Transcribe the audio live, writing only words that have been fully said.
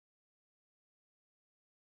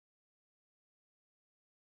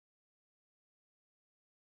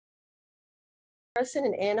Harrison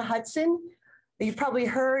and Anna Hutson. You've probably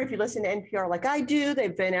heard, if you listen to NPR like I do,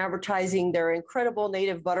 they've been advertising their incredible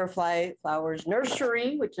Native Butterfly Flowers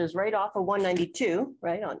Nursery, which is right off of 192,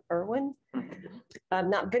 right on Irwin. I've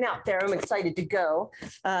not been out there. I'm excited to go.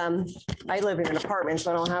 I live in an apartment,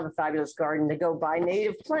 so I don't have a fabulous garden to go buy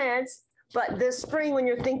native plants. But this spring, when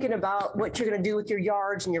you're thinking about what you're going to do with your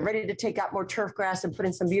yards and you're ready to take out more turf grass and put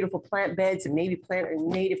in some beautiful plant beds and maybe plant a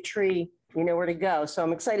native tree, you know where to go. So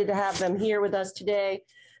I'm excited to have them here with us today,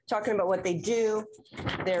 talking about what they do.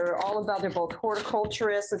 They're all about, they're both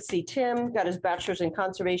horticulturists. Let's see, Tim got his bachelor's in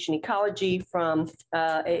conservation ecology from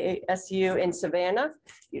ASU in Savannah.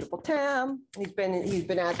 Beautiful town. He's been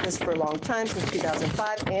at this for a long time, since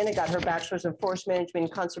 2005. Anna got her bachelor's in forest management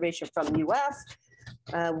and conservation from UF.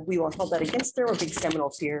 We won't hold that against her. We're big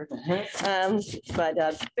Seminoles here. But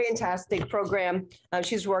fantastic program.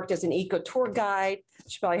 She's worked as an eco tour guide.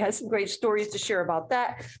 She probably has some great stories to share about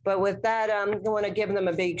that. But with that, I want to give them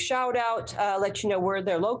a big shout out, let you know where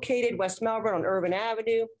they're located, West Melbourne on Irvin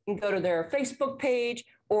Avenue. You can go to their Facebook page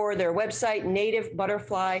or their website,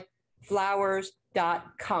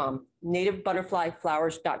 nativebutterflyflowers.com,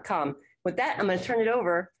 nativebutterflyflowers.com. With that, I'm going to turn it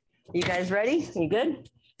over. You guys ready? You good?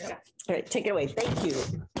 Yeah. All right, take it away. Thank you.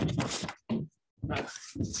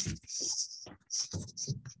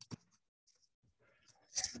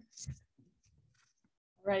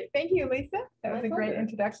 All right, thank you, Lisa. That was a great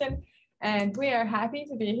introduction. And we are happy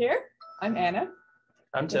to be here. I'm Anna.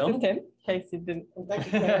 I'm Tim. This is Tim, in case you didn't got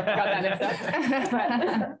that mixed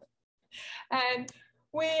up. And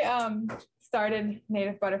we started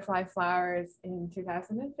Native Butterfly Flowers in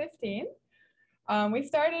 2015. We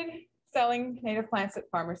started selling native plants at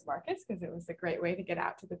farmers markets because it was a great way to get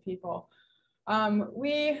out to the people.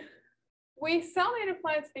 We sell native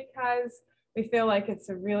plants because we feel like it's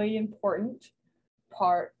a really important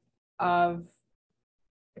part of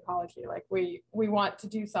ecology. Like we want to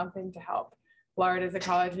do something to help Florida's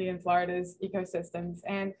ecology and Florida's ecosystems,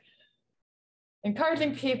 and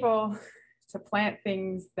encouraging people to plant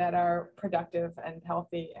things that are productive and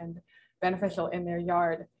healthy and beneficial in their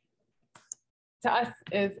yard, to us,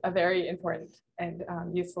 is a very important and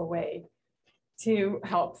useful way to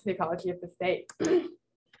help the ecology of the state.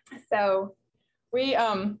 So we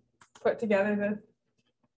put together this.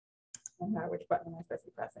 I don't know which button am I supposed to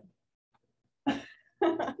be pressing.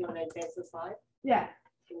 You want to advance the slide? Yeah.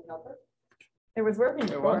 Can you help her? It was working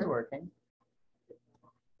before. It was working.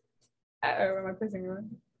 Uh-oh, am I pressing wrong?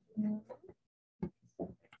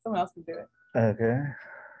 Someone else can do it. Okay.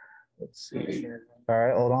 Let's see. All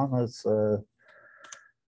right, hold on. Let's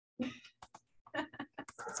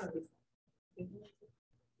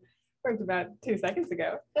Worked about 2 seconds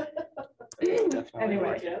ago.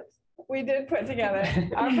 Anyway, we did put together,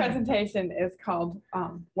 our presentation is called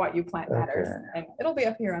What You Plant Matters, and it'll be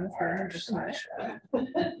up here on the screen in just a minute.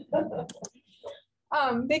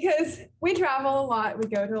 Because we travel a lot, we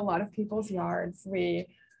go to a lot of people's yards, we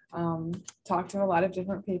talk to a lot of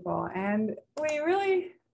different people, and we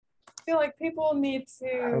really feel like people need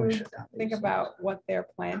to think about what they're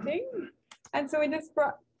planting. And so we just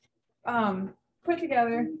put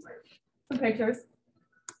together some pictures.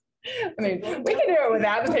 I mean, we can do it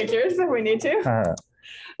without the pictures if we need to.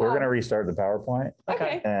 We're going to restart the PowerPoint.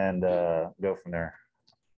 Okay. And go from there.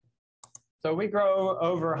 So we grow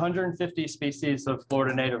over 150 species of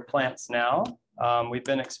Florida native plants now. We've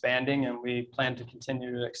been expanding and we plan to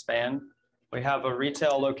continue to expand. We have a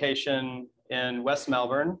retail location in West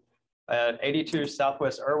Melbourne at 82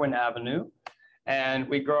 Southwest Irwin Avenue. And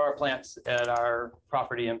we grow our plants at our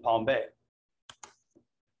property in Palm Bay.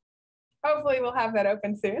 Hopefully we'll have that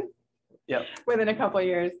open soon. Yep. Within a couple of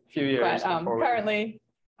years. A few years. But currently,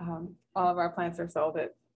 all of our plants are sold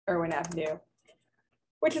at Irwin Avenue,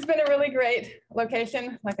 which has been a really great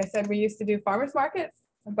location. Like I said, we used to do farmers markets,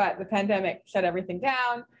 but the pandemic shut everything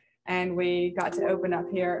down, and we got to open up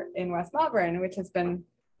here in West Melbourne, which has been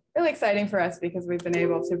really exciting for us because we've been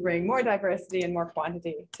able to bring more diversity and more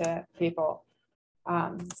quantity to people.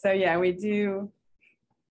 So yeah, we do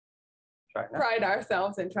pride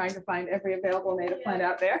ourselves in trying to find every available native plant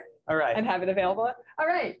out there. All right. And have it available. All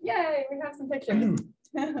right, yay, we have some pictures.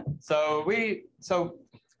 So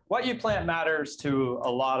what you plant matters to a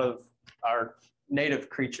lot of our native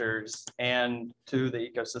creatures and to the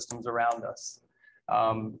ecosystems around us.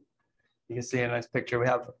 You can see in this picture,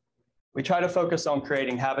 we try to focus on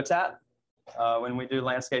creating habitat when we do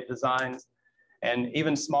landscape designs, and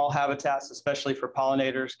even small habitats, especially for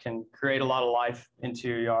pollinators, can create a lot of life into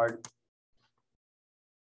your yard.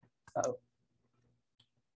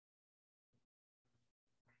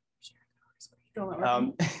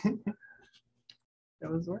 It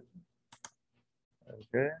was working.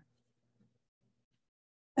 Okay.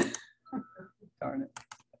 darn it.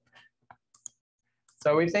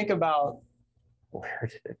 So we think about Where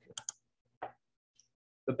did it go?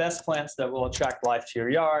 the best plants that will attract life to your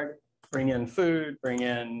yard, bring in food, bring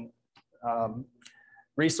in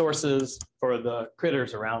resources for the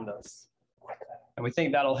critters around us. And we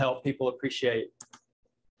think that'll help people appreciate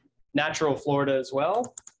natural Florida as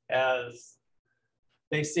well, as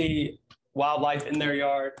they see wildlife in their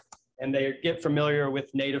yard and they get familiar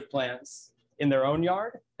with native plants in their own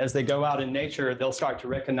yard. As they go out in nature, they'll start to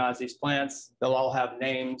recognize these plants. They'll all have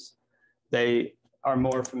names. They are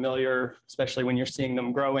more familiar, especially when you're seeing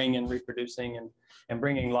them growing and reproducing and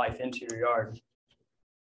bringing life into your yard.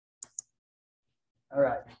 All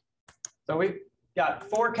right, so we've got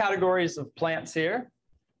 4 categories of plants here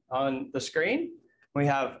on the screen. We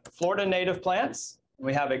have Florida native plants,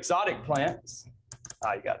 we have exotic plants,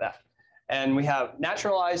 you got that, and we have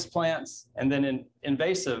naturalized plants, and then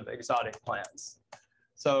invasive exotic plants.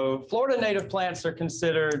 So Florida native plants are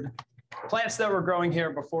considered plants that were growing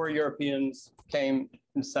here before Europeans came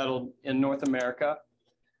and settled in North America,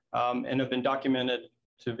 and have been documented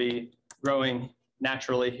to be growing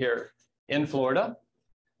naturally here in Florida.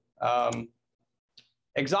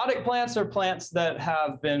 Exotic plants are plants that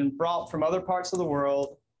have been brought from other parts of the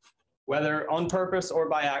world, whether on purpose or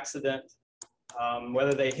by accident,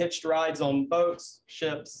 whether they hitched rides on boats,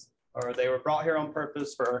 ships, or they were brought here on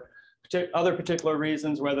purpose for other particular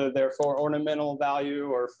reasons, whether they're for ornamental value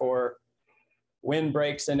or for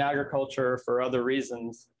windbreaks in agriculture for other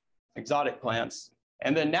reasons, exotic plants.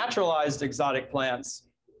 And then naturalized exotic plants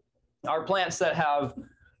are plants that have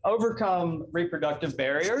overcome reproductive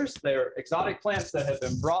barriers. They're exotic plants that have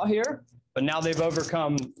been brought here, but now they've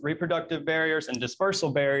overcome reproductive barriers and dispersal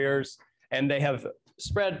barriers, and they have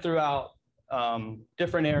spread throughout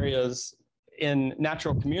different areas in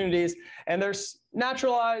natural communities. And they're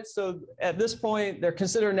naturalized, so at this point, they're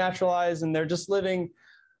considered naturalized, and they're just living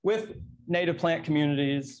with native plant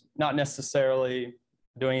communities, not necessarily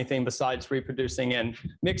doing anything besides reproducing and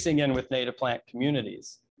mixing in with native plant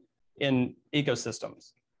communities in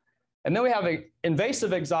ecosystems. And then we have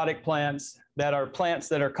invasive exotic plants that are plants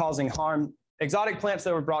that are causing harm, exotic plants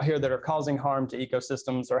that were brought here that are causing harm to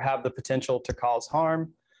ecosystems or have the potential to cause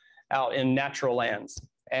harm out in natural lands.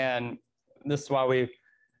 And this is why we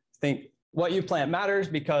think what you plant matters,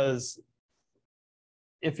 because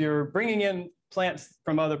if you're bringing in plants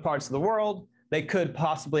from other parts of the world, they could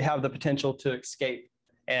possibly have the potential to escape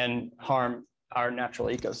and harm our natural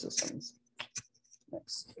ecosystems.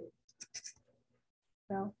 Next.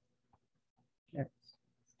 No. Next.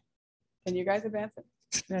 Can you guys advance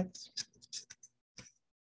it? Next.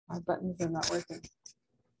 My buttons are not working.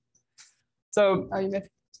 So, Oh, you missed.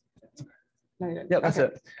 No, you didn't. yeah, that's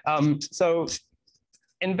Okay. it. So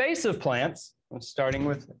invasive plants, I'm starting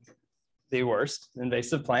with the worst,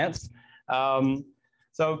 invasive plants.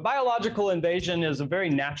 So biological invasion is a very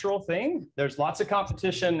natural thing. There's lots of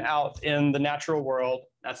competition out in the natural world.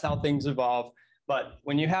 That's how things evolve. But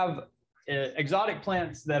when you have exotic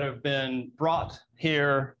plants that have been brought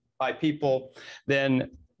here by people,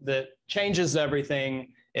 then that changes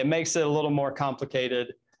everything. It makes it a little more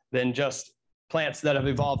complicated than just plants that have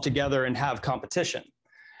evolved together and have competition.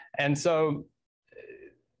 And so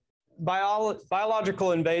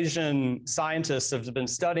biological invasion scientists have been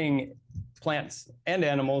studying plants and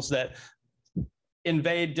animals that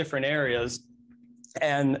invade different areas,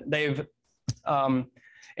 and they've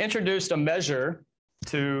introduced a measure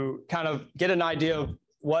to kind of get an idea of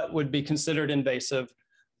what would be considered invasive,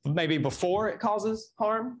 maybe before it causes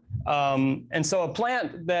harm. And so a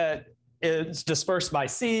plant that is dispersed by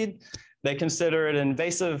seed, they consider it an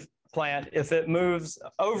invasive plant if it moves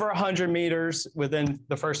over 100 meters within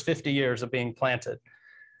the first 50 years of being planted.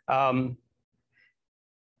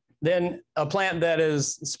 Then a plant that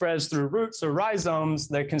spreads through roots or rhizomes,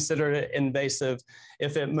 they consider it invasive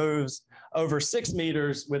if it moves over 6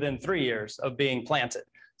 meters within 3 years of being planted.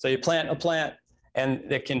 So you plant a plant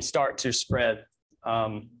and it can start to spread.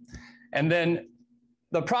 And then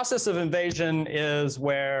the process of invasion is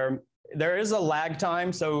where there is a lag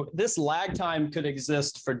time. So this lag time could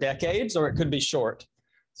exist for decades, or it could be short.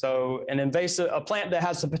 So a plant that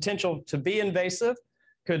has the potential to be invasive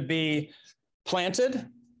could be planted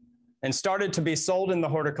and started to be sold in the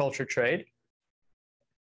horticulture trade.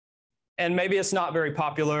 And maybe it's not very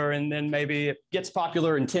popular, and then maybe it gets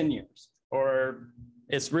popular in 10 years, or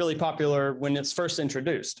it's really popular when it's first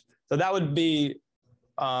introduced. So that would be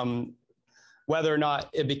whether or not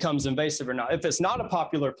it becomes invasive or not. If it's not a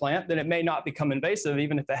popular plant, then it may not become invasive,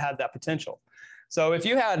 even if it had that potential. So if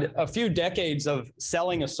you had a few decades of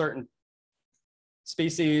selling a certain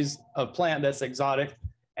species of plant that's exotic,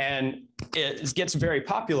 and it gets very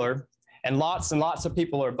popular, and lots of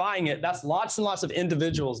people are buying it, that's lots and lots of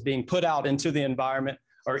individuals being put out into the environment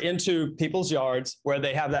or into people's yards where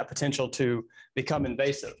they have that potential to become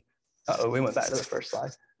invasive. Uh-oh, we went back to the first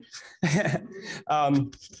slide.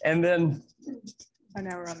 And then. Oh,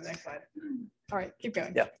 now we're on the next slide. All right, keep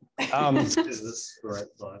going. Yeah. Is this the right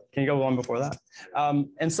slide? Can you go one before that?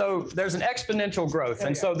 And so there's an exponential growth.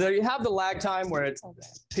 And so there you have the lag time where it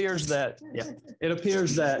appears that, it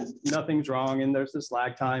appears that nothing's wrong and there's this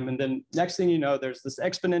lag time. And then next thing you know, there's this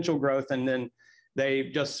exponential growth and then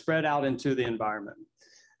they just spread out into the environment.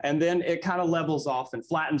 And then it kind of levels off and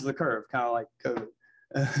flattens the curve, kind of like COVID.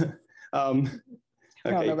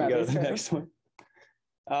 Okay, you can go to the next one.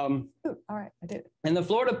 All right, I did. And the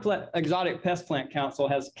Florida Exotic Pest Plant Council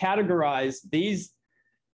has categorized these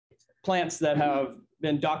plants that have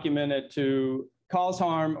been documented to cause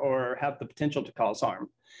harm or have the potential to cause harm.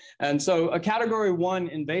 And so a category 1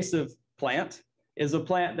 invasive plant is a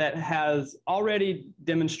plant that has already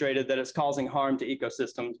demonstrated that it's causing harm to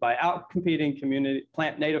ecosystems by outcompeting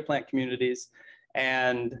native plant communities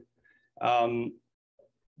and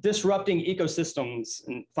disrupting ecosystems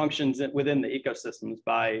and functions within the ecosystems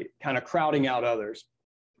by kind of crowding out others.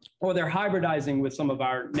 Or they're hybridizing with some of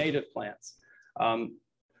our native plants,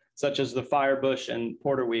 such as the firebush and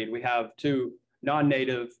porterweed. We have 2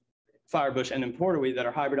 non-native firebush and porterweed that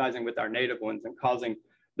are hybridizing with our native ones and causing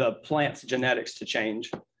the plant's genetics to change.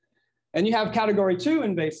 And you have category 2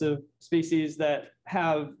 invasive species that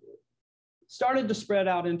have started to spread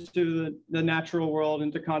out into the natural world,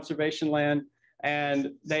 into conservation land,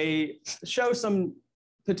 and they show some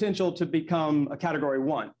potential to become a category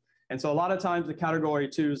 1. And so a lot of times the category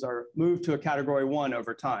 2s are moved to a category 1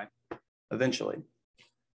 over time, eventually.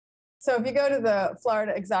 So if you go to the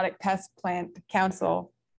Florida Exotic Pest Plant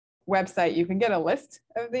Council website, you can get a list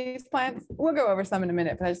of these plants. We'll go over some in a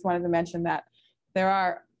minute, but I just wanted to mention that there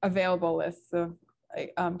are available lists of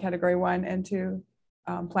category 1 and 2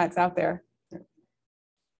 plants out there.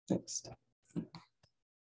 Next.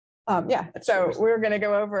 Yeah, so we're going to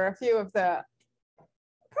go over a few of the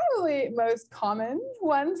probably most common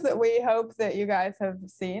ones that we hope that you guys have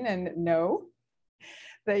seen and know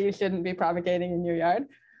that you shouldn't be propagating in your yard.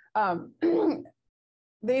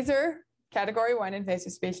 These are category 1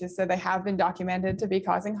 invasive species, so they have been documented to be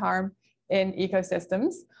causing harm in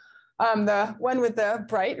ecosystems. The one with the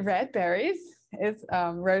bright red berries is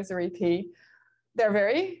rosary pea. They're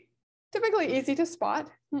very typically easy to spot,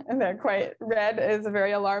 and they're quite red is a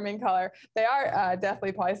very alarming color. They are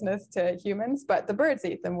deathly poisonous to humans, but the birds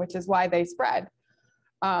eat them, which is why they spread.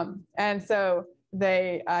 And so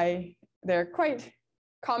they're quite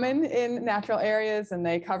common in natural areas, and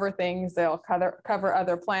they cover things. They'll cover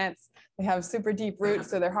other plants. They have super deep roots,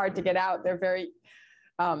 so they're hard to get out. They're very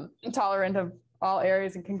tolerant of all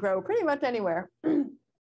areas and can grow pretty much anywhere.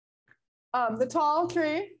 The tall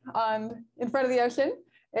tree in front of the ocean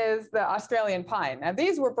is the Australian pine. Now,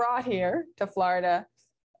 these were brought here to Florida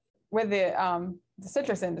with the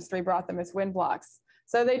citrus industry brought them as wind blocks.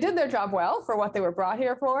 So they did their job well for what they were brought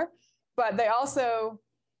here for, but they also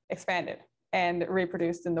expanded and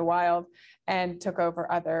reproduced in the wild and took over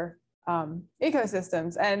other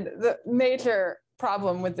ecosystems. And the major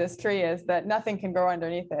problem with this tree is that nothing can grow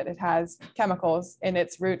underneath it. It has chemicals in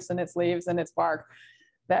its roots and its leaves and its bark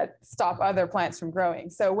that stop other plants from growing.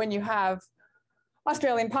 So when you have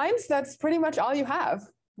Australian pines, that's pretty much all you have.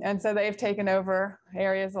 And so they've taken over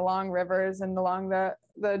areas along rivers and along the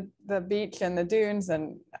beach and the dunes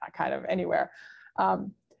and kind of anywhere.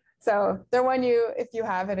 So they're one if you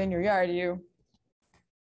have it in your yard, you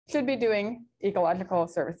should be doing ecological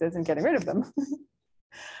services and getting rid of them.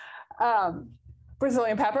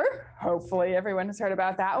 Brazilian pepper, hopefully everyone has heard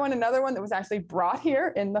about that one. Another one that was actually brought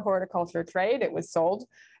here in the horticulture trade. It was sold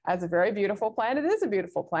as a very beautiful plant. It is a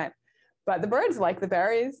beautiful plant, but the birds like the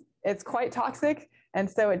berries. It's quite toxic. And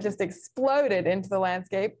so it just exploded into the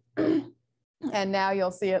landscape. And now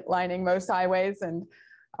you'll see it lining most highways and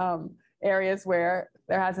areas where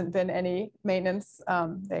there hasn't been any maintenance.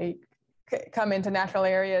 They come into natural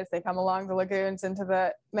areas. They come along the lagoons into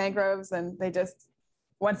the mangroves, and they just,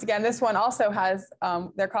 once again, this one also has,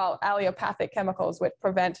 they're called allelopathic chemicals, which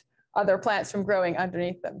prevent other plants from growing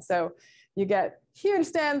underneath them. So you get huge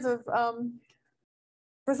stands of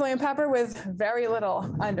Brazilian pepper with very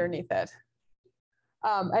little underneath it.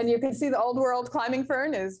 And you can see the old world climbing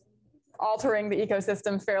fern is altering the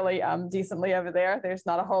ecosystem fairly decently over there. There's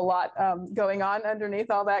not a whole lot going on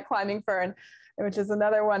underneath all that climbing fern, which is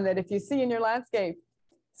another one that if you see in your landscape,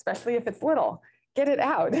 especially if it's little, get it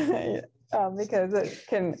out because it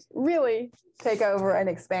can really take over and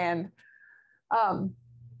expand.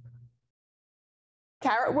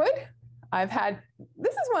 Carrot wood,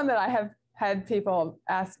 This is one that I have had people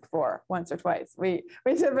ask for once or twice. We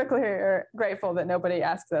typically are grateful that nobody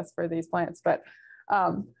asks us for these plants, but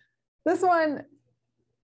this one,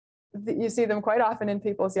 you see them quite often in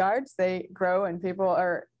people's yards. They grow and people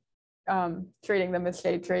are treating them as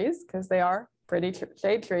shade trees because they are pretty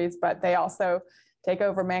shade trees, but they also take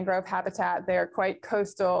over mangrove habitat. They are quite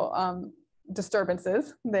coastal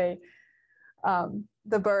disturbances. The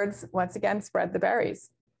birds, once again, spread the berries.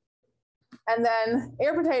 And then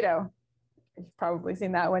air potato. You've probably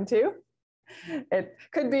seen that one too. It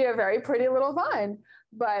could be a very pretty little vine,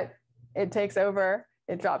 but it takes over,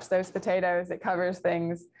 it drops those potatoes, it covers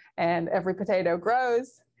things, and every potato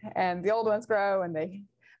grows, and the old ones grow, and they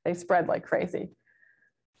spread like crazy.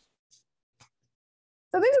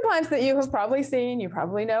 So these are plants that you have probably seen, you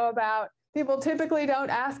probably know about. People typically don't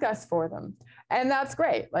ask us for them, and that's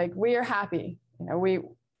great. Like, we are happy,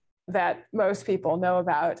 that most people know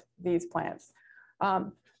about these plants.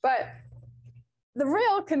 But the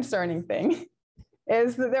real concerning thing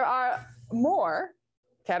is that there are more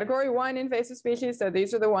Category 1 invasive species, so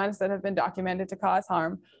these are the ones that have been documented to cause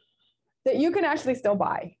harm, that you can actually still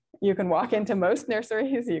buy. You can walk into most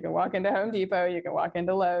nurseries, you can walk into Home Depot, you can walk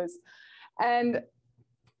into Lowe's. And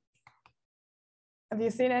have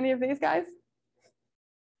you seen any of these guys?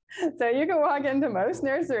 So you can walk into most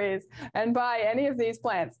nurseries and buy any of these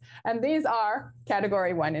plants. And these are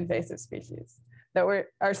Category 1 invasive species that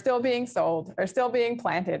are still being sold, are still being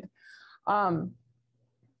planted. And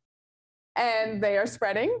they are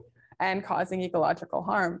spreading and causing ecological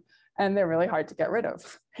harm. And they're really hard to get rid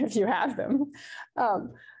of if you have them.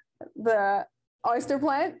 The oyster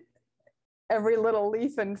plant, every little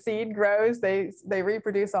leaf and seed grows. They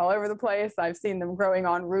reproduce all over the place. I've seen them growing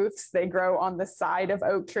on roofs. They grow on the side of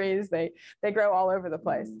oak trees. They grow all over the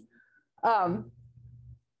place.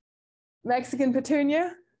 Mexican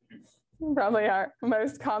petunia, probably our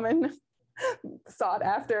most common sought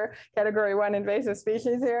after Category 1 invasive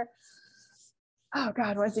species here. Oh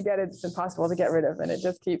God, once you get it, it's impossible to get rid of, and it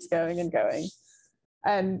just keeps going and going.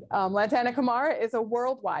 And Lantana camara is a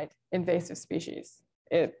worldwide invasive species.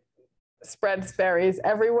 It spreads berries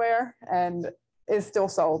everywhere and is still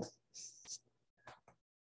sold.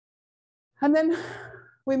 And then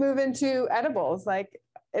we move into edibles. Like,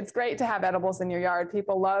 it's great to have edibles in your yard.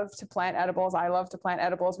 People love to plant edibles. I love to plant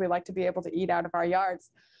edibles. We like to be able to eat out of our yards.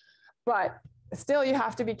 But still, you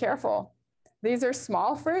have to be careful. These are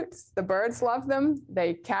small fruits. The birds love them.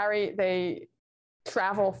 They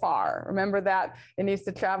travel far. Remember that it needs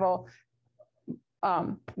to travel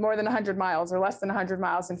more than 100 miles or less than 100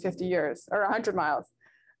 miles in 50 years, or 100 miles.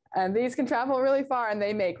 And these can travel really far, and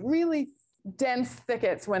they make really dense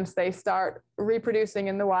thickets once they start reproducing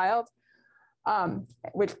in the wild,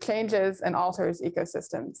 which changes and alters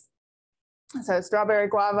ecosystems. So strawberry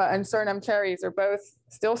guava and Suriname cherries are both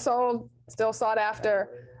still sold, still sought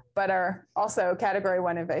after, but are also Category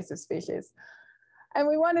 1 invasive species. And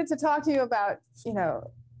we wanted to talk to you about,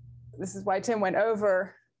 this is why Tim went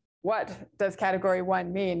over what does Category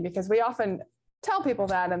 1 mean, because we often tell people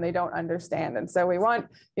that and they don't understand. And so we want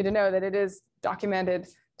you to know that it is documented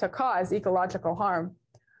to cause ecological harm.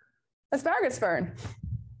 Asparagus fern,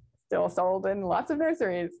 still sold in lots of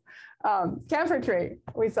nurseries. Camphor tree,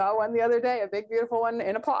 we saw one the other day, a big, beautiful one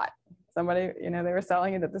in a pot. Somebody, they were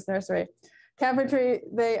selling it at this nursery. Camphor tree,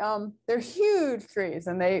 they're huge trees,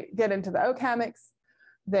 and they get into the oak hammocks.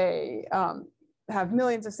 They have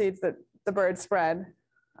millions of seeds that the birds spread.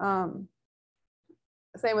 Same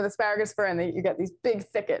with asparagus fern, you get these big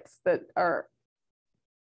thickets that are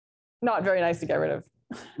not very nice to get rid of.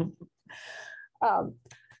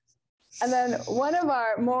 And then one of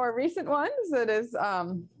our more recent ones that is,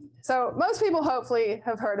 so most people hopefully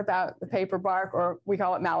have heard about the paper bark, or we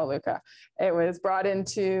call it Melaleuca. It was brought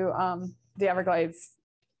into the Everglades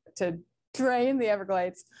to drain the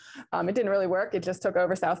Everglades. It didn't really work. It just took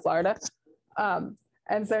over South Florida.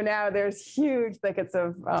 And so now there's huge thickets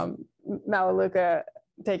of Melaleuca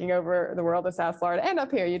taking over the world of South Florida, and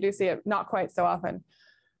up here. You do see it not quite so often.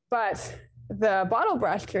 But the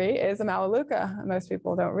bottlebrush tree is a Melaleuca. Most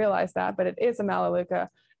people don't realize that, but it is a Melaleuca,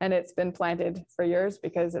 and it's been planted for years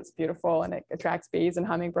because it's beautiful and it attracts bees and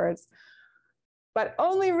hummingbirds. But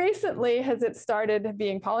only recently has it started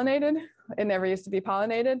being pollinated. It never used to be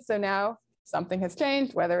pollinated. So now something has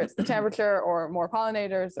changed, whether it's the temperature or more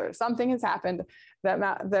pollinators, or something has happened that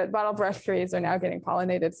bottlebrush trees are now getting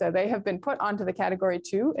pollinated. So they have been put onto the Category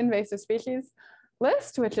 2 invasive species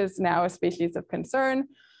list, which is now a species of concern,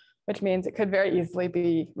 which means it could very easily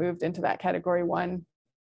be moved into that Category 1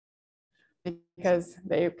 because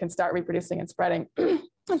they can start reproducing and spreading. And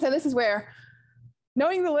so this is where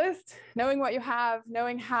knowing the list, knowing what you have,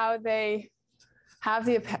 knowing how they have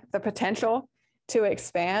the potential to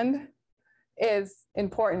expand is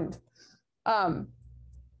important. The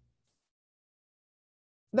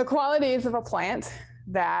qualities of a plant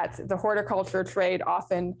that the horticulture trade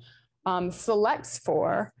often selects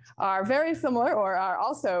for are very similar, or are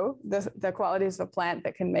also the qualities of a plant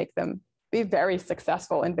that can make them be very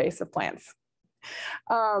successful invasive plants.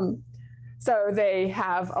 So they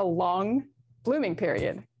have a long blooming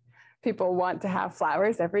period. People want to have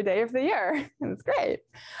flowers every day of the year, and it's great.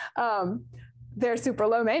 They're super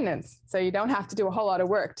low maintenance, so you don't have to do a whole lot of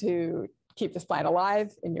work to keep this plant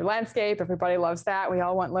alive in your landscape. Everybody loves that. We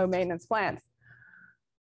all want low maintenance plants.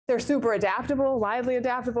 They're super adaptable, widely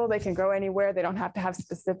adaptable. They can grow anywhere. They don't have to have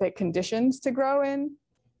specific conditions to grow in.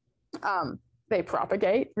 They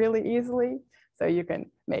propagate really easily. So you can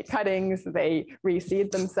make cuttings, they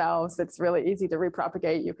reseed themselves. It's really easy to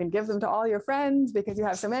repropagate. You can give them to all your friends because you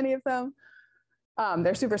have so many of them.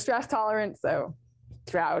 They're super stress tolerant, so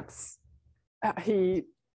droughts, heat,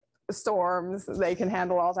 storms, they can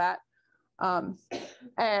handle all that.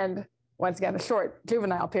 And once again, a short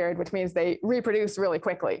juvenile period, which means they reproduce really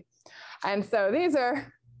quickly. And so these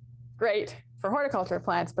are great for horticulture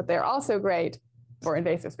plants, but they're also great for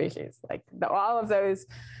invasive species. Like all of those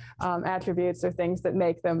attributes are things that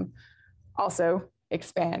make them also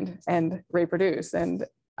expand and reproduce and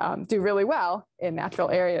do really well in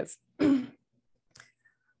natural areas.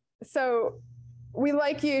 So we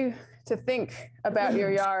like you to think about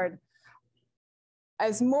your yard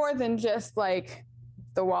as more than just like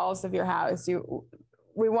the walls of your house.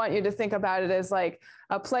 We want you to think about it as like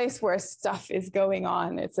a place where stuff is going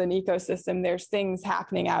on. It's an ecosystem. There's things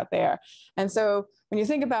happening out there. And so when you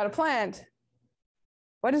think about a plant,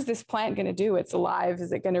 what is this plant going to do? It's alive.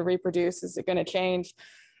 Is it going to reproduce? Is it going to change?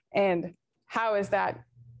 And how is that?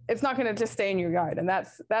 It's not going to just stay in your yard. And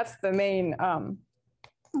that's the main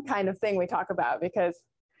kind of thing we talk about, because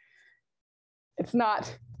it's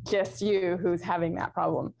not just you who's having that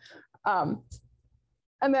problem.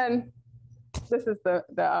 And then this is the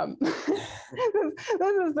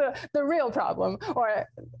this is the real problem, or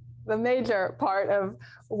the major part of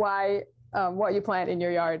why what you plant in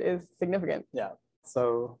your yard is significant. Yeah.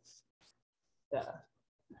 So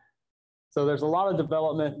there's a lot of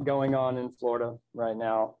development going on in Florida right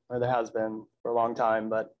now, or there has been for a long time,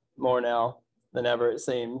 but more now than ever, it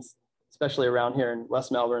seems, especially around here in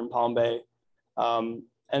West Melbourne, Palm Bay. And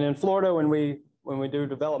in Florida, when we do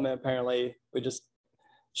development, apparently we just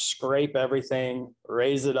scrape everything,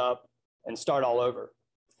 raise it up, and start all over.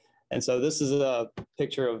 And so this is a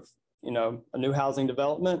picture of, a new housing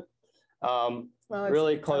development. Well,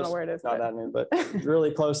 really close, I don't know where it is, not that new, but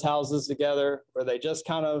really close houses together where they just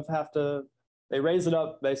kind of they raise it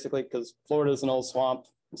up basically because Florida is an old swamp.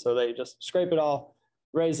 So they just scrape it all,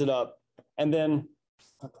 raise it up, and then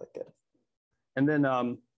I'll click it. And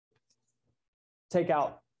then take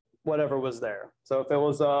out whatever was there. So if it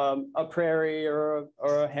was a prairie or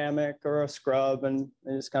a hammock or a scrub, and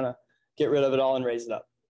they just kind of get rid of it all and raise it up,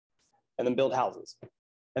 and then build houses.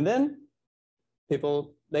 And then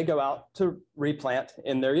people, they go out to replant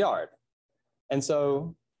in their yard. And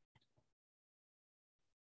so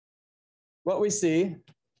what we see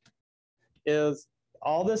is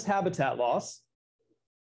all this habitat loss.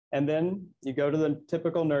 And then you go to the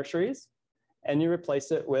typical nurseries and you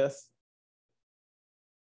replace it with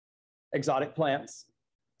exotic plants,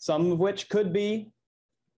 some of which could be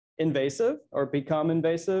invasive or become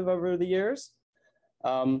invasive over the years.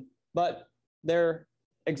 But they're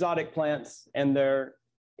exotic plants, and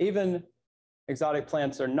even exotic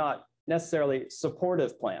plants are not necessarily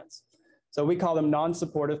supportive plants. So we call them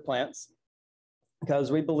non-supportive plants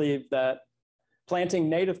because we believe that planting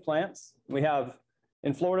native plants,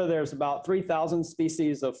 in Florida, there's about 3,000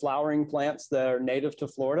 species of flowering plants that are native to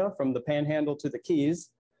Florida, from the Panhandle to the Keys.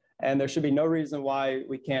 And there should be no reason why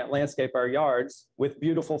we can't landscape our yards with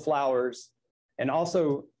beautiful flowers and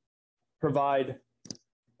also provide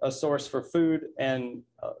a source for food and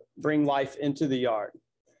bring life into the yard.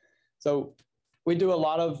 So we do a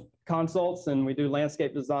lot of consults and we do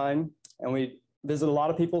landscape design, and we visit a lot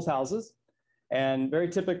of people's houses. And very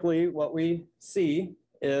typically what we see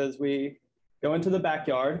is we go into the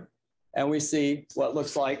backyard and we see what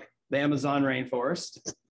looks like the Amazon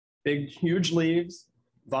rainforest, big, huge leaves,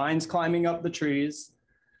 vines climbing up the trees,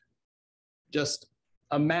 just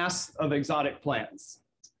a mass of exotic plants.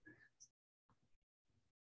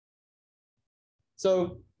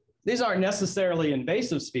 So these aren't necessarily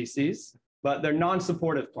invasive species, but they're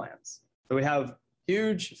non-supportive plants. So we have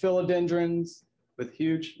huge philodendrons with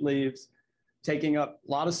huge leaves taking up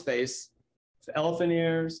a lot of space, elephant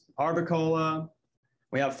ears, arbicola,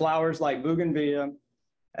 We have flowers like bougainvillea,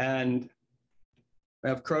 and we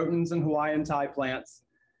have crotons and Hawaiian tie plants.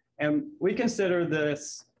 And we consider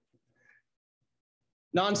this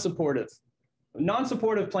non-supportive.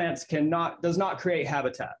 Non-supportive plants does not create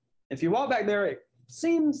habitat. If you walk back there, it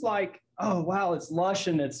seems like, oh, wow, it's lush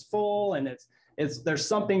and it's full and there's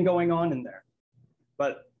something going on in there.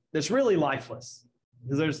 But it's really lifeless.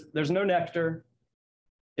 There's no nectar.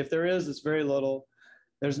 If there is, it's very little.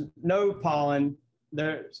 There's no pollen.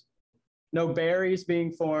 There's no berries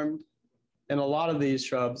being formed in a lot of these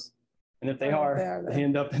shrubs. And if they are, they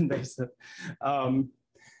end up invasive.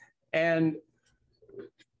 And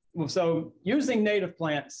so using native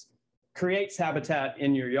plants creates habitat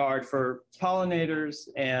in your yard for pollinators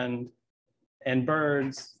and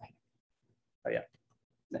birds. Oh yeah,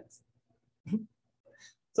 next.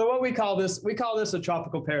 So what we call this a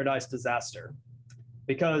tropical paradise disaster,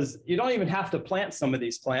 because you don't even have to plant some of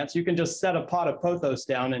these plants. You can just set a pot of pothos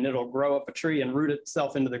down and it'll grow up a tree and root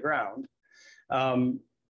itself into the ground.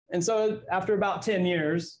 And so after about 10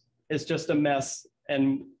 years, it's just a mess,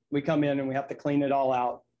 and we come in and we have to clean it all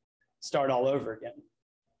out, start all over again.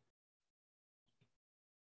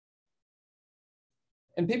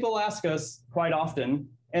 And people ask us quite often,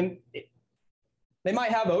 and they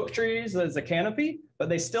might have oak trees as a canopy, but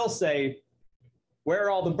they still say, where are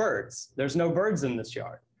all the birds? There's no birds in this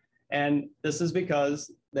yard. And this is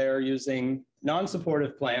because they're using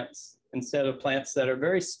non-supportive plants instead of plants that are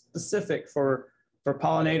very specific for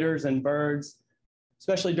pollinators and birds,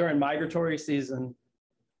 especially during migratory season.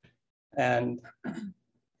 And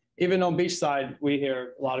even on beachside, we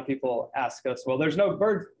hear a lot of people ask us, well, there's no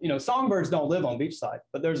bird, songbirds don't live on beachside,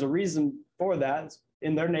 but there's a reason for that.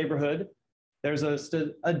 In their neighborhood, there's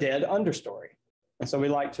a dead understory. And so we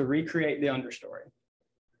like to recreate the understory.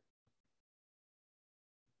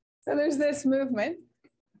 So there's this movement.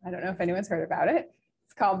 I don't know if anyone's heard about it.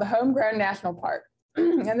 It's called the Homegrown National Park.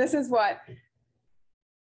 And this is what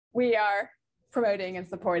we are promoting and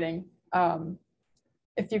supporting.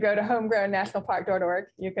 If you go to homegrownnationalpark.org,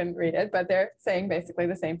 you can read it, but they're saying basically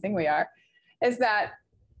the same thing we are, is that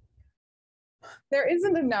there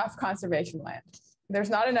isn't enough conservation land. There's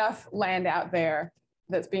not enough land out there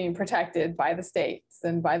that's being protected by the states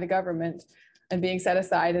and by the government and being set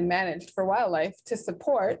aside and managed for wildlife to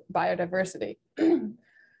support biodiversity.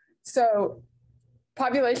 So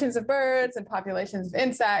populations of birds and populations of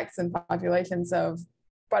insects and populations of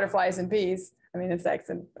butterflies and bees, insects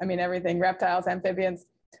and everything, reptiles, amphibians,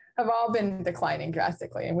 have all been declining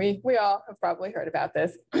drastically. And we all have probably heard about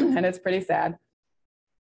this, and it's pretty sad.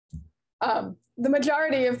 The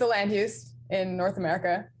majority of the land use in North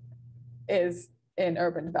America is in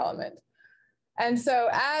urban development. And so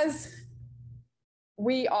as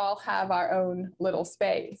we all have our own little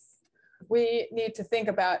space, we need to think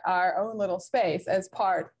about our own little space as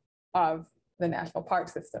part of the national park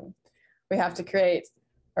system. We have to create,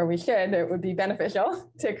 or we should, it would be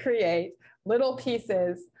beneficial to create little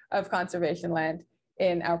pieces of conservation land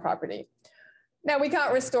in our property. Now we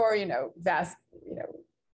can't restore, vast,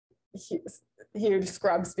 huge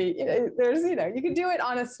scrub speed. You can do it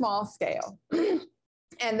on a small scale.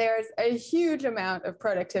 And there's a huge amount of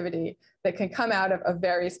productivity that can come out of a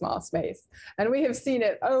very small space. And we have seen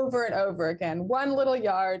it over and over again. One little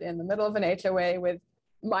yard in the middle of an HOA with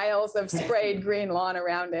miles of sprayed green lawn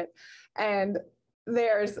around it. And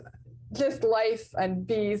there's just life and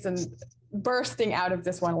bees and bursting out of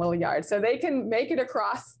this one little yard. So they can make it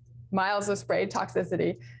across miles of sprayed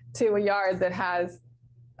toxicity to a yard that has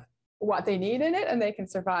what they need in it, and they can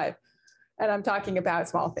survive. And I'm talking about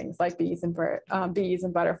small things like bees and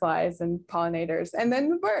butterflies and pollinators, and then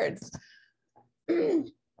the birds.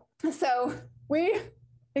 So we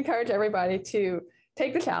encourage everybody to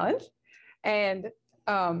take the challenge and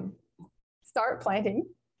start planting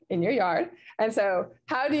in your yard. And so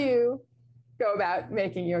how do you go about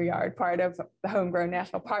making your yard part of the Homegrown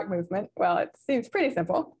National Park movement? Well, it seems pretty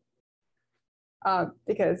simple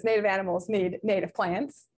because native animals need native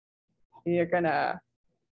plants. You're gonna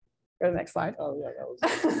go to the next slide. Oh yeah, that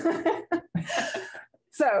was.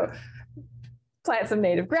 So plant some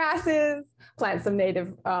native grasses, plant some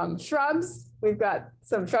native shrubs. We've got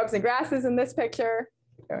some shrubs and grasses in this picture.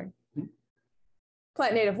 Keep going.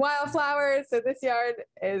 Plant native wildflowers. So this yard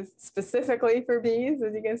is specifically for bees,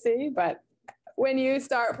 as you can see, but when you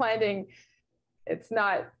start planting, it's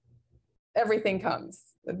not, everything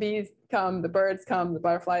comes. The bees come, the birds come, the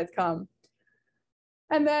butterflies come.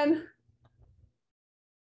 And then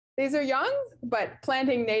these are young, but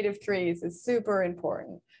planting native trees is super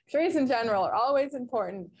important. Trees in general are always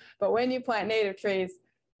important, but when you plant native trees,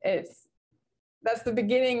 that's the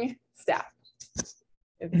beginning step.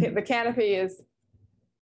 The canopy is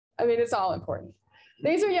I mean, it's all important.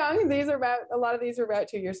 These are young. These are about, a lot of these are about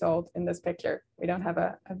 2 years old in this picture. We don't have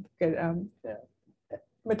a good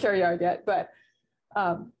mature yard yet, but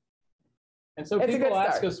and so it's a people good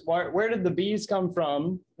ask start. us, where did the bees come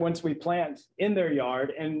from once we plant in their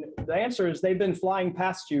yard? And the answer is they've been flying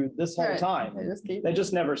past you this whole Right. time. They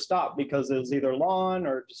just never stop because it was either lawn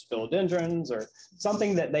or just philodendrons or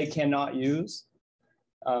something that they cannot use.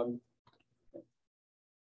 So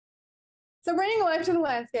bringing life to the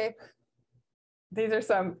landscape. These are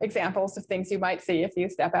some examples of things you might see if you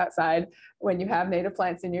step outside when you have native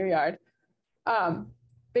plants in your yard.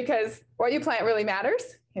 Because what you plant really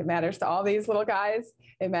matters. It matters to all these little guys.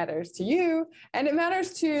 It matters to you, and it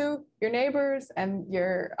matters to your neighbors and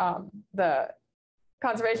your the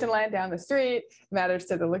conservation land down the street. It matters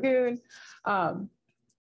to the lagoon. And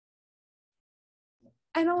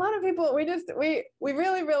a lot of people, we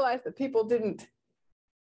really realized that people didn't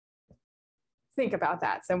think about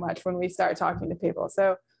that so much when we start talking to people.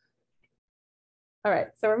 So, all right,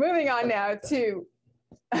 so we're moving on now to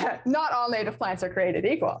not all native plants are created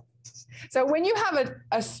equal. So when you have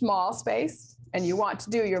a small space and you want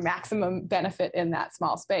to do your maximum benefit in that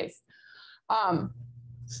small space,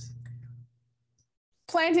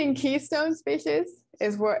 planting keystone species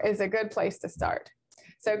is a good place to start.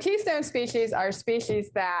 So keystone species are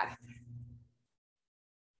species that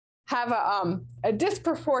have a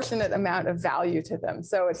disproportionate amount of value to them.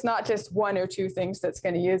 So it's not just 1 or 2 things that's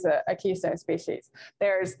going to use a keystone species.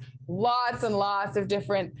 There's lots and lots of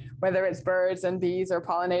different, whether it's birds and bees or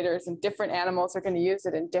pollinators, and different animals are going to use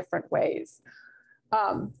it in different ways.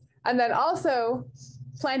 And then also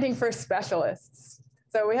planting for specialists.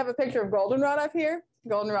 So we have a picture of goldenrod up here.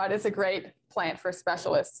 Goldenrod is a great plant for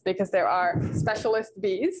specialists because there are specialist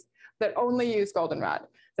bees that only use goldenrod.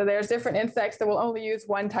 So there's different insects that will only use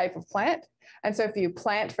one type of plant. And so if you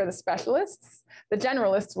plant for the specialists, the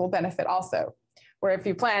generalists will benefit also. Where if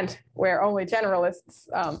you plant where only generalists,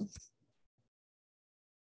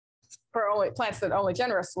 for only plants that only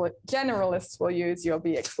generalists will use, you'll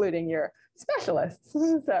be excluding your specialists.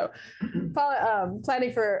 So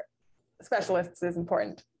planting for specialists is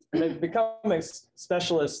important. They become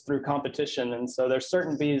specialists through competition. And so there's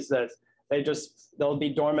certain bees that they'll be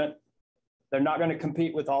dormant. They're not going to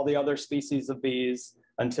compete with all the other species of bees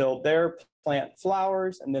until their plant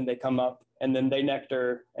flowers, and then they come up and then they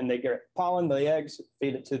nectar and they get pollen, the eggs,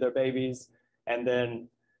 feed it to their babies, and then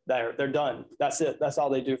they're done. That's it. That's all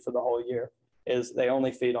they do for the whole year, is they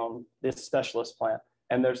only feed on this specialist plant.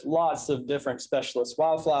 And there's lots of different specialist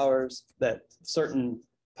wildflowers that certain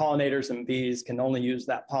pollinators and bees can only use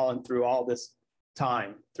that pollen through all this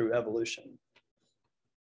time through evolution.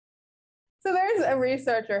 So there's a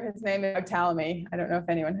researcher, his name is Doug Tallamy. I don't know if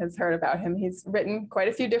anyone has heard about him. He's written quite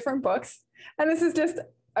a few different books. And this is just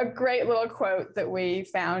a great little quote that we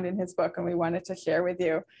found in his book and we wanted to share with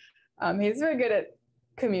you. He's very good at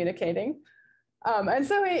communicating. And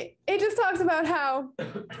so he just talks about how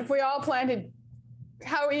if we all planted,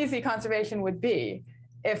 how easy conservation would be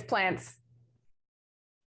if plants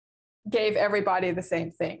gave everybody the same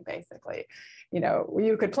thing, basically. You know,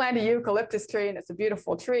 you could plant a eucalyptus tree and it's a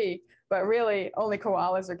beautiful tree, but really only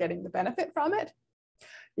koalas are getting the benefit from it.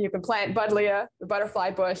 You can plant buddleia, the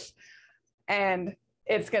butterfly bush, and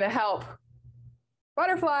it's going to help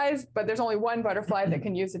butterflies, but there's only one butterfly that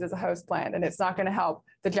can use it as a host plant, and it's not going to help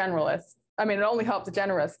the generalists. I mean, it only helps the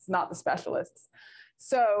generalists, not the specialists.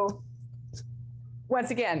 So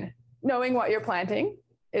once again, knowing what you're planting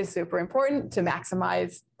is super important to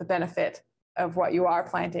maximize the benefit of what you are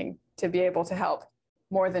planting, to be able to help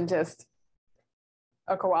more than just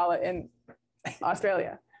a koala in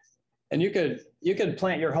Australia. And you could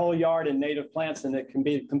plant your whole yard in native plants and it can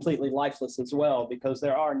be completely lifeless as well, because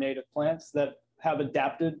there are native plants that have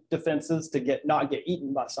adapted defenses to not get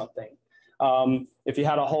eaten by something. If you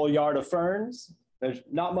had a whole yard of ferns, there's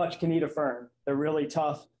not much can eat a fern. They're really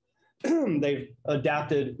tough. They've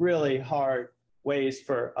adapted really hard ways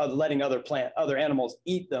for letting other animals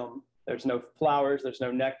eat them. There's no flowers, there's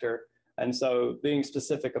no nectar. And so being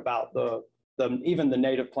specific about even the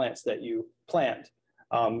native plants that you plant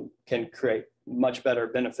can create much better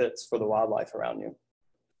benefits for the wildlife around you.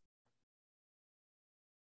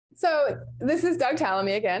 So this is Doug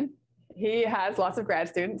Tallamy again. He has lots of grad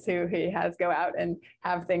students who he has go out and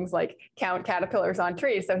have things like count caterpillars on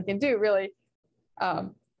trees. So he can do really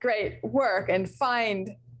great work and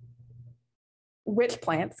find which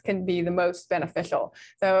plants can be the most beneficial.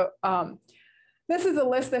 So this is a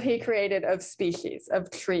list that he created of species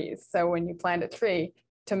of trees. So when you plant a tree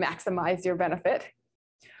to maximize your benefit,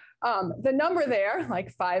 the number there,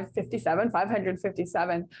 like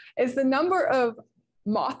 557, is the number of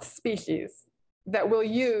moth species that will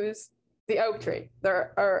use the oak tree.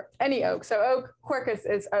 There are any oak. So oak, Quercus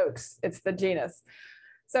is oaks. It's the genus.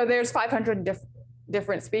 So there's 500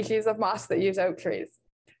 different species of moths that use oak trees.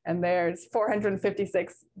 And there's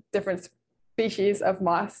 456 different species of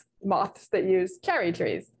moths that use cherry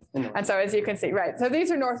trees. And so as you can see, right, so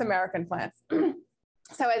these are North American plants.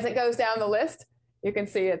 So as it goes down the list, you can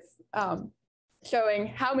see it's showing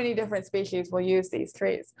how many different species will use these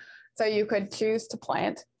trees. So you could choose to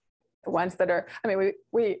plant the ones that are, I mean,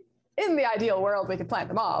 we in the ideal world, we could plant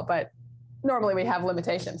them all, but normally we have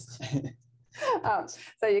limitations.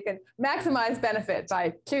 So you can maximize benefit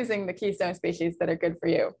by choosing the keystone species that are good for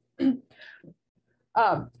you.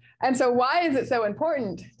 And so why is it so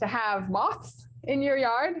important to have moths in your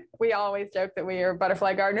yard? We always joke that we are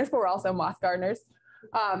butterfly gardeners, but we're also moth gardeners.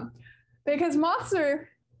 Because moths are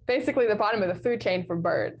basically the bottom of the food chain for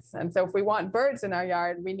birds. And so if we want birds in our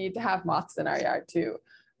yard, we need to have moths in our yard too.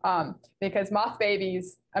 Because moth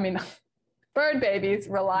babies, bird babies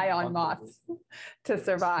rely on moths to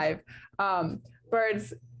survive.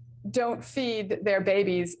 Birds don't feed their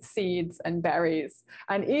babies seeds and berries.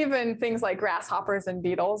 And even things like grasshoppers and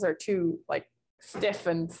beetles are too stiff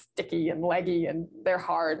and sticky and leggy, and they're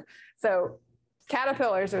hard. So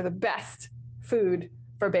caterpillars are the best food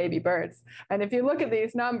for baby birds. And if you look at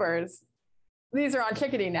these numbers, these are on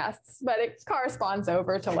chickadee nests, but it corresponds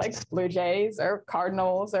over to blue jays or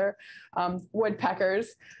cardinals or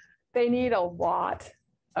woodpeckers. They need a lot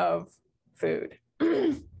of food.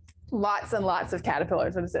 Lots and lots of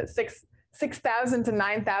caterpillars. What is it? 6,000 to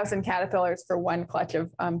 9,000 caterpillars for one clutch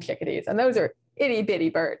of chickadees. And those are itty bitty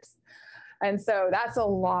birds. And so that's a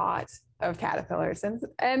lot of caterpillars.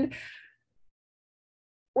 And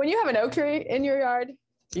when you have an oak tree in your yard,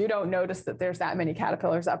 you don't notice that there's that many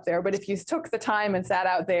caterpillars up there. But if you took the time and sat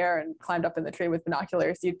out there and climbed up in the tree with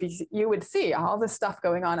binoculars, you would see all this stuff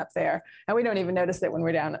going on up there. And we don't even notice it when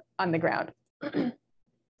we're down on the ground. All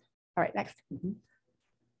right, next.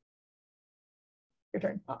 Your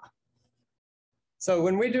turn. So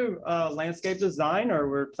when we do landscape design or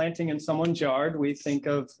we're planting in someone's yard, we think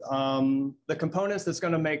of the components that's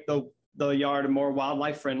going to make the yard more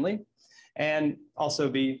wildlife friendly and also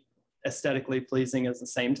be aesthetically pleasing at the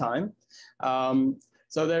same time.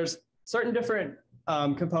 So there's certain different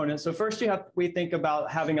components. So first we think about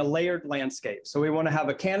having a layered landscape. So we want to have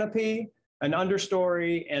a canopy, an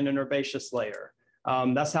understory, and an herbaceous layer.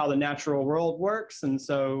 That's how the natural world works. And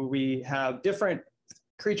so we have different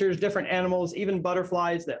creatures, different animals, even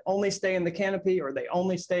butterflies that only stay in the canopy or they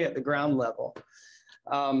only stay at the ground level.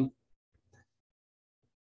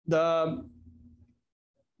 The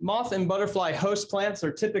moth and butterfly host plants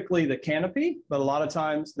are typically the canopy, but a lot of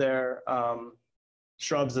times they're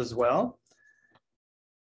shrubs as well.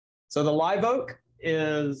 So the live oak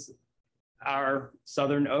is our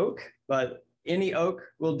southern oak, but any oak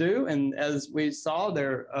will do. And as we saw,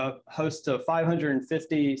 they're a host of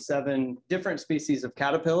 557 different species of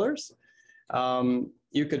caterpillars.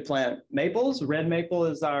 You could plant maples. Red maple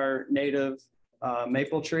is our native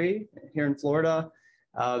maple tree here in Florida.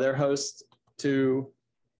 They're host to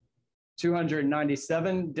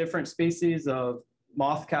 297 different species of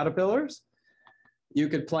moth caterpillars. You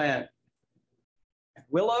could plant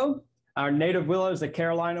willow. Our native willow is the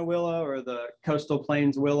Carolina willow or the coastal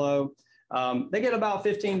plains willow. They get about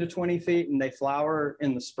 15 to 20 feet and they flower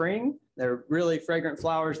in the spring. They're really fragrant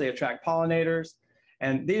flowers. They attract pollinators.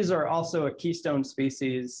 And these are also a keystone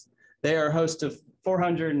species. They are host to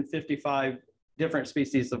 455 different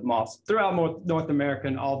species of moths throughout North America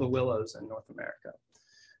and all the willows in North America.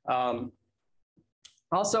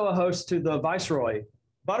 Also a host to the viceroy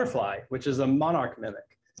butterfly, which is a monarch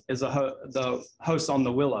mimic, is the host on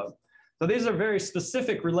the willow. So these are very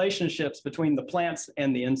specific relationships between the plants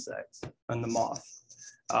and the insects and the moth.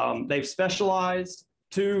 They've specialized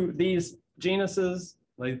to these genuses.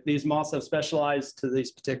 These moths have specialized to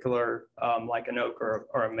these particular, like an oak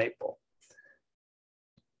or a maple.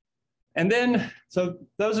 And then, so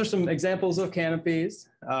those are some examples of canopies.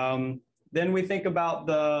 Then we think about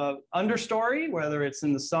the understory, whether it's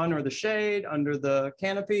in the sun or the shade under the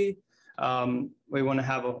canopy. We want to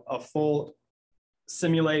have a full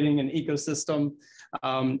simulating an ecosystem.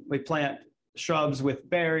 We plant shrubs with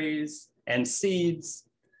berries and seeds.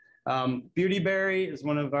 Beautyberry is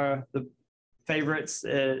one of the favorites.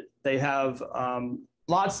 They have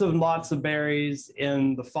lots of berries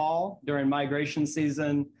in the fall during migration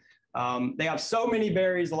season. They have so many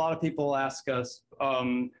berries. A lot of people ask us,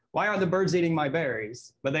 why aren't the birds eating my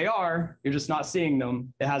berries? But they are, you're just not seeing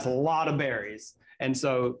them. It has a lot of berries. And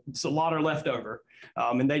so a lot are left over.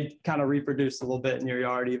 And they kind of reproduce a little bit in your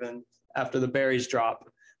yard even after the berries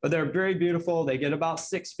drop. but they're very beautiful. They get about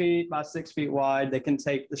 6 feet, about 6 feet wide. They can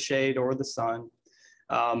take the shade or the sun.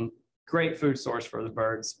 Great food source for the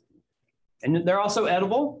birds. And they're also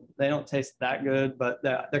edible. They don't taste that good, but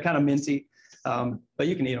they're kind of minty, but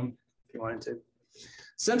you can eat them if you wanted to.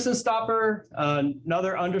 Simpson stopper,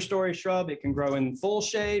 another understory shrub. It can grow in full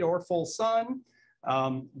shade or full sun.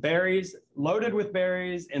 Berries, loaded with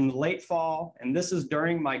berries in late fall, and this is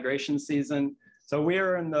during migration season. So we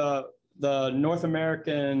are in the North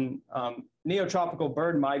American neotropical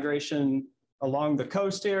bird migration along the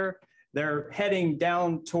coast here. They're heading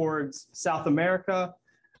down towards South America.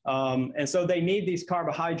 And so they need these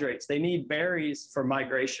carbohydrates. They need berries for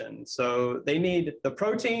migration. So they need the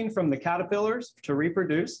protein from the caterpillars to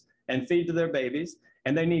reproduce and feed to their babies.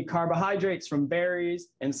 And they need carbohydrates from berries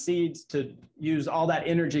and seeds to use all that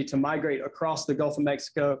energy to migrate across the Gulf of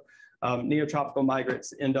Mexico. Neotropical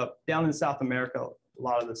migrants end up down in South America, a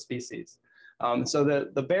lot of the species. So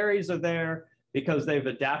the berries are there because they've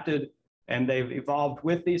adapted and they've evolved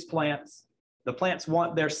with these plants. The plants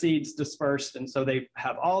want their seeds dispersed, and so they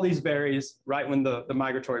have all these berries right when the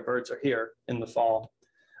migratory birds are here in the fall.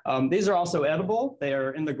 These are also edible. They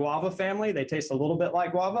are in the guava family. They taste a little bit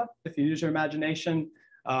like guava if you use your imagination.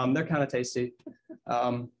 They're kind of tasty.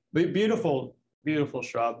 Beautiful, beautiful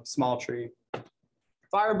shrub, small tree.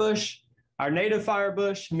 Firebush, our native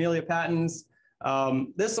firebush, Amelia patens.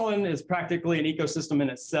 This one is practically an ecosystem in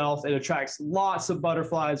itself. It attracts lots of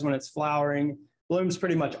butterflies when it's flowering. Blooms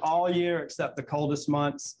pretty much all year except the coldest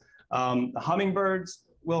months. The hummingbirds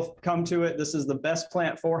will come to it. This is the best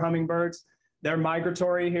plant for hummingbirds. They're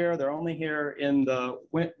migratory here. They're only here in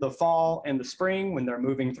the fall and the spring when they're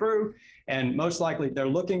moving through. And most likely they're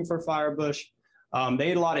looking for firebush.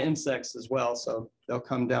 They eat a lot of insects as well, so they'll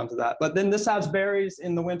come down to that. But then this has berries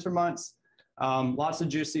in the winter months. Lots of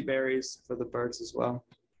juicy berries for the birds as well.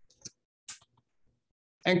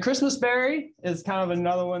 And Christmasberry is kind of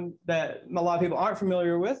another one that a lot of people aren't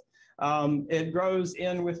familiar with. It grows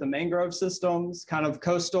in with the mangrove systems, kind of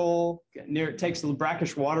coastal, it takes the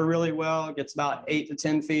brackish water really well. It gets about 8 to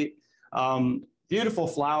 10 feet. Beautiful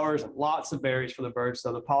flowers, lots of berries for the birds.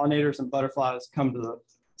 So the pollinators and butterflies come to the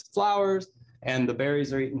flowers and the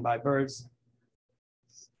berries are eaten by birds.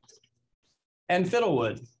 And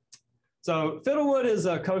fiddlewood. So fiddlewood is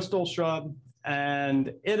a coastal shrub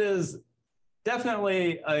and it is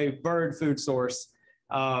definitely a bird food source.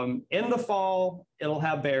 In the fall, it'll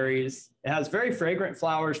have berries. It has very fragrant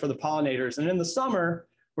flowers for the pollinators. And in the summer,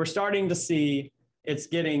 we're starting to see it's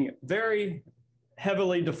getting very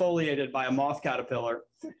heavily defoliated by a moth caterpillar.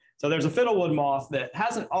 So there's a fiddlewood moth that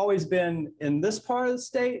hasn't always been in this part of the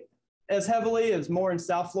state as heavily as more in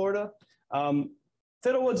South Florida.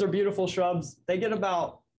 Fiddlewoods are beautiful shrubs. They get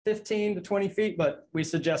about 15 to 20 feet, but we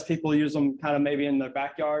suggest people use them kind of maybe in their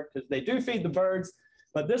backyard because they do feed the birds.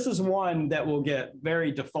 But this is one that will get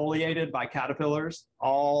very defoliated by caterpillars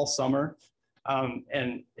all summer.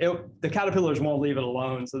 And the caterpillars won't leave it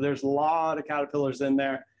alone. So there's a lot of caterpillars in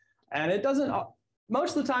there. And it doesn't,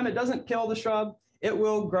 most of the time it doesn't kill the shrub. It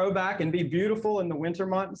will grow back and be beautiful in the winter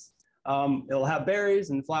months. It'll have berries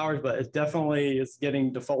and flowers, but it definitely is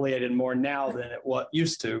getting defoliated more now than it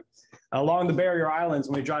used to. Along the barrier islands,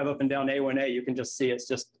 when we drive up and down A1A, you can just see it's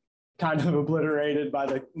just kind of obliterated by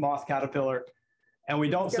the moth caterpillar. And we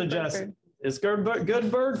don't suggest it's good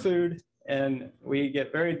bird food. And we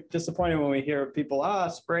get very disappointed when we hear people,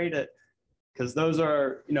 sprayed it. Because those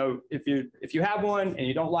are, if you have one and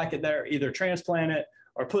you don't like it there, either transplant it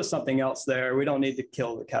or put something else there. We don't need to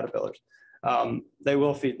kill the caterpillars. They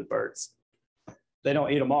will feed the birds. They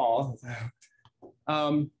don't eat them all.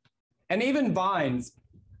 And even vines.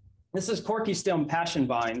 This is corky stem passion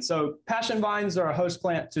vine. So passion vines are a host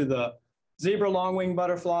plant to the zebra longwing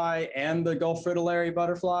butterfly and the Gulf fritillary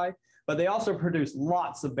butterfly, but they also produce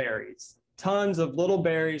lots of berries, tons of little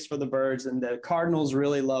berries for the birds, and the cardinals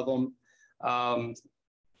really love them.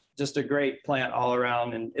 Just a great plant all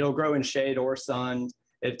around, and it'll grow in shade or sun.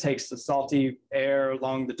 It takes the salty air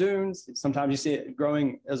along the dunes. Sometimes you see it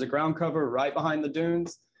growing as a ground cover right behind the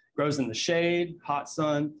dunes, grows in the shade, hot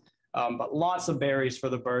sun. But lots of berries for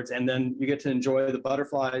the birds. And then you get to enjoy the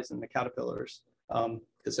butterflies and the caterpillars.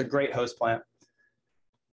 It's a great host plant.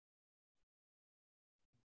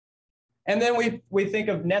 And then we think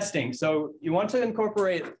of nesting. So you want to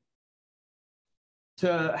incorporate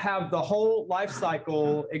to have the whole life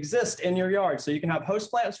cycle exist in your yard. So you can have host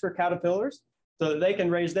plants for caterpillars so that they can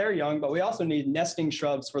raise their young, but we also need nesting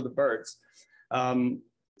shrubs for the birds.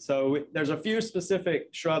 So there's a few specific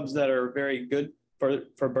shrubs that are very good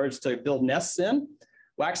for birds to build nests in.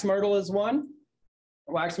 Wax myrtle is one.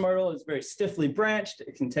 Wax myrtle is very stiffly branched.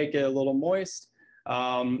 It can take it a little moist.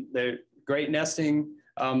 They're great nesting.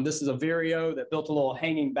 This is a vireo that built a little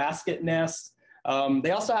hanging basket nest.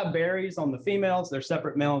 They also have berries on the females. They're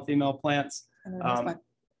separate male and female plants.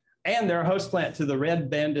 And they're a host plant to the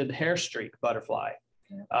red-banded hair streak butterfly.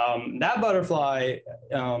 That butterfly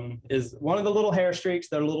is one of the little hair streaks.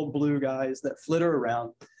 They're little blue guys that flitter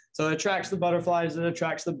around. So it attracts the butterflies, it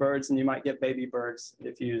attracts the birds, and you might get baby birds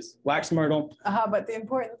if you use wax myrtle. But the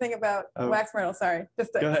important thing about wax myrtle, sorry,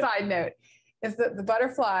 just a side note, is that the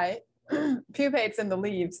butterfly pupates in the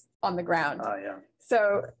leaves on the ground. Oh, yeah.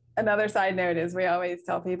 So another side note is we always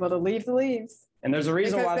tell people to leave the leaves. And there's a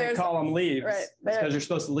reason why they call them leaves. Right. It's because you're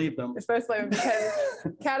supposed to leave them. You're supposed to leave them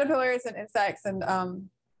because caterpillars and insects and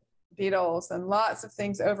beetles and lots of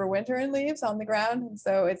things overwinter in leaves on the ground. And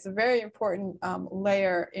so it's a very important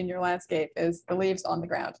layer in your landscape is the leaves on the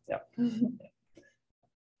ground. Yeah.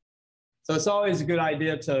 So it's always a good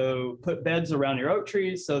idea to put beds around your oak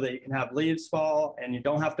trees so that you can have leaves fall and you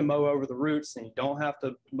don't have to mow over the roots and you don't have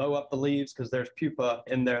to mow up the leaves because there's pupa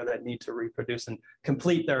in there that need to reproduce and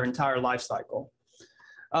complete their entire life cycle.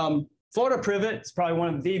 Florida privet is probably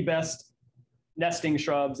one of the best nesting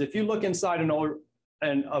shrubs. If you look inside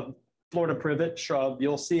a Florida privet shrub,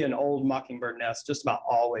 you'll see an old mockingbird nest just about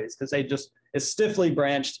always because it's stiffly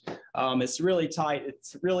branched. It's really tight.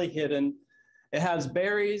 It's really hidden. It has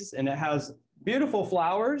berries and it has beautiful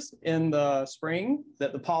flowers in the spring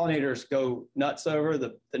that the pollinators go nuts over.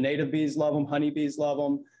 The native bees love them, honeybees love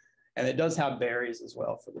them, and it does have berries as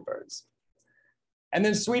well for the birds. And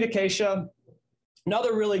then sweet acacia,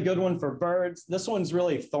 another really good one for birds. This one's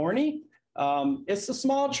really thorny. It's a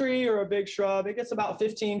small tree or a big shrub. It gets about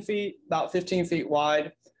 15 feet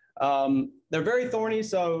wide. They're very thorny,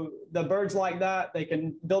 so the birds like that. They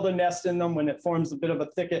can build a nest in them when it forms a bit of a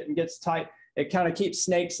thicket and gets tight. It kind of keeps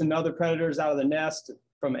snakes and other predators out of the nest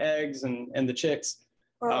from eggs and the chicks.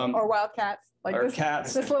 Or wild cats. Like or this,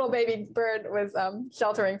 cats. This little baby bird was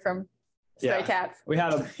sheltering from stray cats. We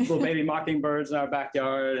had a little baby mockingbirds in our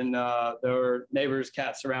backyard, and there were neighbors'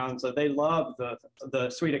 cats around, so they love the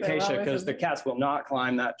sweet acacia because the cats will not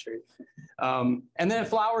climb that tree. And then it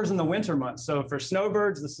flowers in the winter months. So for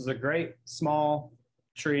snowbirds, this is a great small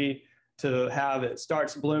tree to have. It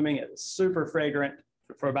starts blooming. It's super fragrant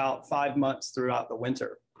for about 5 months throughout the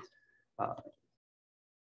winter.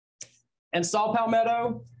 And saw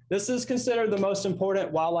palmetto, this is considered the most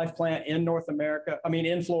important wildlife plant in North America,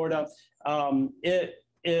 in Florida.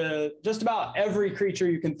 Just about every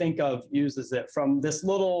creature you can think of uses it, from this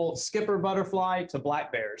little skipper butterfly to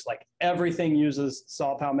black bears. Like everything uses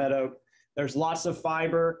saw palmetto. There's lots of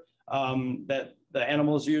fiber that the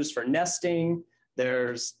animals use for nesting.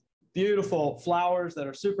 There's beautiful flowers that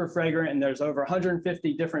are super fragrant, and there's over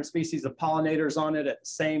 150 different species of pollinators on it at the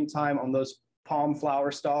same time on those palm flower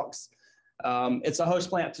stalks. It's a host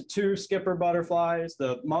plant to 2 skipper butterflies,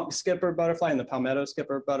 the monk skipper butterfly and the palmetto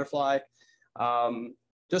skipper butterfly.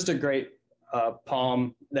 Just a great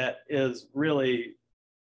palm that is really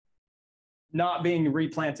not being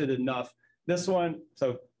replanted enough. This one,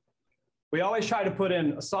 so we always try to put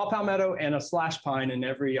in a saw palmetto and a slash pine in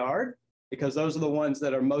every yard, because those are the ones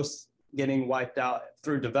that are most getting wiped out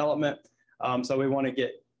through development. So we want to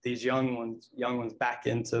get these young ones back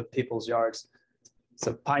into people's yards.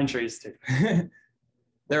 So pine trees too.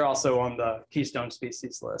 They're also on the keystone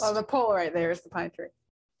species list. Well, the pole right there is the pine tree.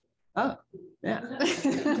 Oh, yeah.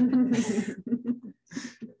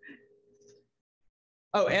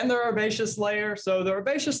 Oh, and the herbaceous layer. So the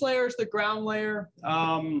herbaceous layer is the ground layer.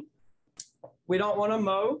 We don't want to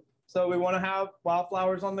mow. So we want to have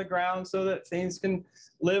wildflowers on the ground so that things can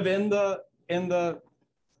live in the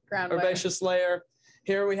Ground herbaceous layer.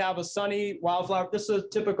 Here we have a sunny wildflower. This is a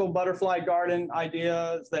typical butterfly garden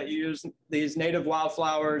idea, is that you use these native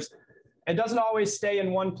wildflowers. It doesn't always stay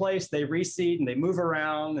in one place. They reseed and they move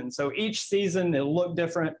around. And so each season it'll look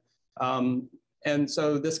different. And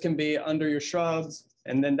so this can be under your shrubs,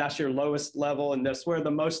 and then that's your lowest level. And that's where the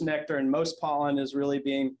most nectar and most pollen is really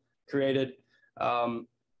being created.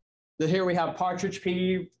 Here we have partridge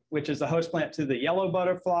pea, which is a host plant to the yellow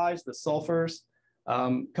butterflies, the sulfurs,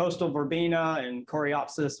 coastal verbena, and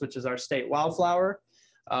coreopsis, which is our state wildflower.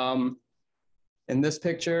 In this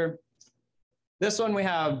picture, this one we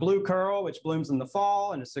have blue curl, which blooms in the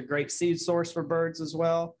fall, and it's a great seed source for birds as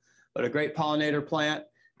well, but a great pollinator plant.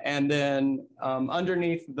 And then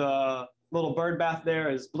underneath the little bird bath there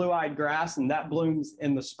is blue-eyed grass, and that blooms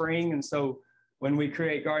in the spring. And so when we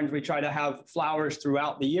create gardens, we try to have flowers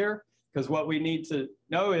throughout the year, because what we need to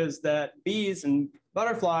know is that bees and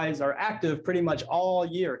butterflies are active pretty much all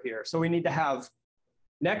year here. So we need to have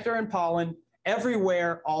nectar and pollen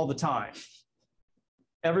everywhere all the time.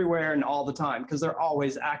 everywhere and all the time because they're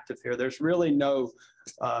always active here. There's really no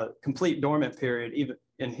complete dormant period even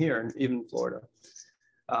in here, even in Florida.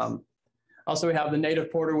 Also, we have the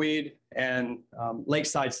native porterweed and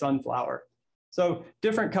lakeside sunflower. So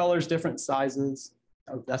different colors, different sizes.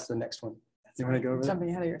 Oh, that's the next one. You want to go over that? Jumping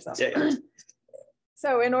ahead of yourself. Yeah.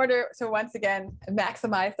 So once again,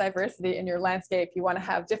 maximize diversity in your landscape. You want to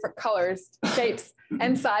have different colors, shapes,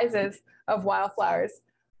 and sizes of wildflowers.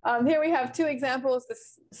 Here we have two examples, the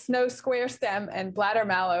snow square stem and bladder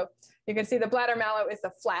mallow. You can see the bladder mallow is a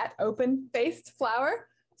flat, open-faced flower.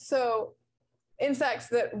 So insects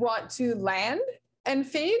that want to land and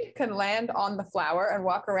feed can land on the flower and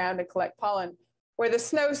walk around and collect pollen, where the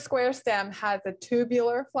snow square stem has a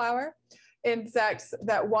tubular flower. Insects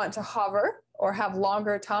that want to hover or have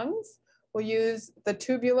longer tongues will use the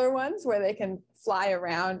tubular ones where they can fly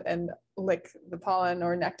around and lick the pollen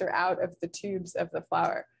or nectar out of the tubes of the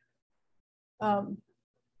flower.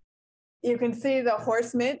 You can see the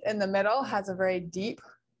horse mint in the middle has a very deep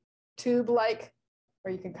tube-like,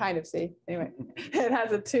 or you can kind of see, anyway, it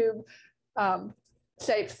has a tube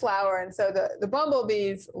shaped flower. And so the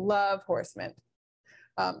bumblebees love horse mint.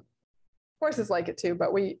 Horses like it too,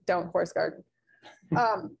 but we don't horse garden.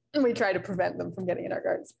 We try to prevent them from getting in our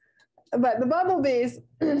gardens. But the bumblebees,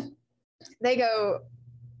 they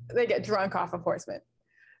get drunk off of horse mint.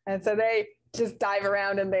 And so they just dive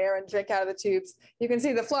around in there and drink out of the tubes. You can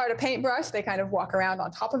see the Florida paintbrush, they kind of walk around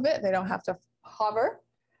on top of it. They don't have to hover.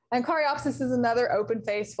 And Coreopsis is another open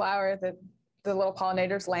face flower that the little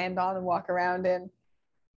pollinators land on and walk around in.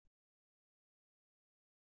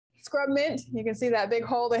 Scrub mint, you can see that big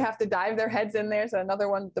hole. They have to dive their heads in there. So another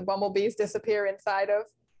one the bumblebees disappear inside of.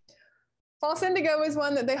 False indigo is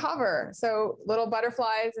one that they hover. So little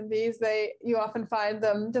butterflies and bees, you often find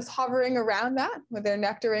them just hovering around that with their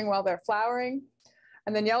nectaring while they're flowering.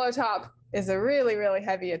 And then yellow top is a really, really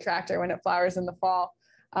heavy attractor when it flowers in the fall.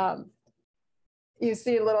 You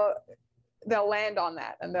see they'll land on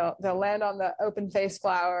that and they'll land on the open face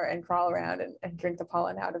flower and crawl around and drink the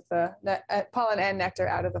pollen out of the pollen and nectar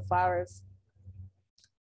out of the flowers.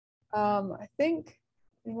 I think,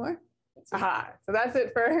 any more? Aha, so that's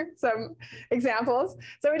it for some examples.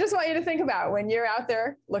 So we just want you to think about when you're out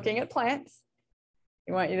there looking at plants,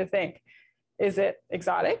 we want you to think, is it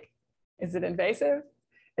exotic? Is it invasive?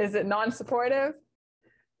 Is it non-supportive?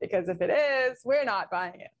 Because if it is, we're not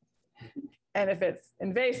buying it. And if it's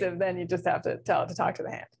invasive, then you just have to tell it to talk to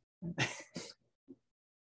the hand.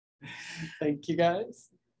 Thank you, guys.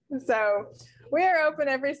 So we are open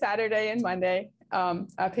every Saturday and Monday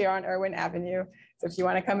up here on Irwin Avenue. So if you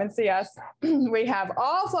want to come and see us, we have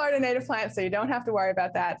all Florida native plants, so you don't have to worry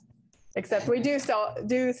about that. Except we do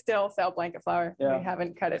still sell blanket flower. Yeah. We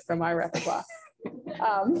haven't cut it from our repertoire.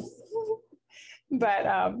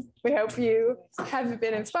 But we hope you have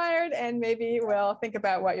been inspired and maybe will think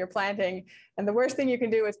about what you're planting. And the worst thing you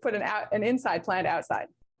can do is put an inside plant outside.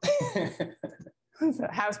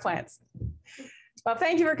 House plants. Well,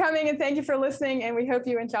 thank you for coming and thank you for listening. And we hope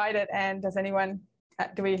you enjoyed it. And does anyone,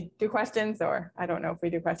 do we do questions, or I don't know if we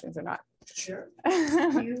do questions or not. Sure. Are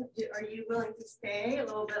you willing to stay a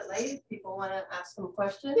little bit late if people want to ask some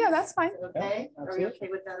questions? Yeah, that's fine. Okay. Yeah, are we okay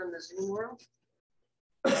with that in the Zoom world?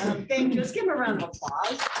 Thank you. Let's give them a round of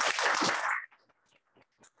applause.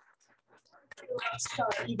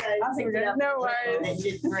 You guys, no worries.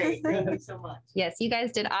 You did great. Thank you so much. Yes, you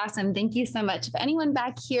guys did awesome. Thank you so much. If anyone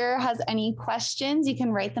back here has any questions, you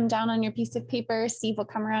can write them down on your piece of paper. Steve will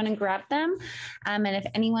come around and grab them. And if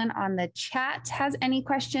anyone on the chat has any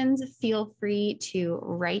questions, feel free to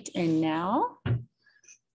write in now.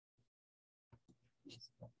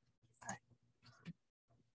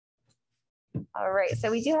 All right, so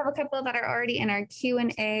we do have a couple that are already in our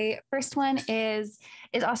Q&A. First one is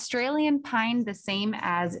Australian pine the same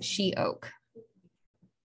as she oak?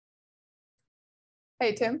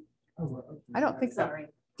 Hey, Tim. I don't think so.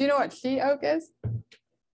 Do you know what she oak is?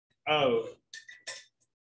 Oh.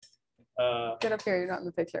 Get up here, you're not in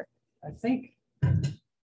the picture. I think.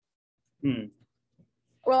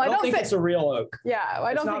 Well, I don't think it's a real oak. Yeah, well,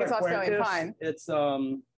 I don't think it's Australian pine. It's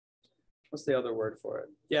what's the other word for it?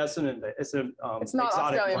 Yeah, it's not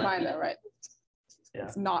Australian pine though, right? Yeah.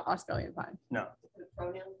 It's not Australian pine. No.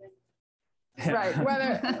 Right.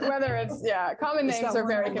 Whether it's common names are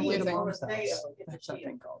very confusing. Which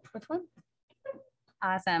one?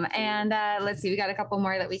 Awesome. And let's see, we got a couple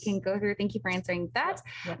more that we can go through. Thank you for answering that.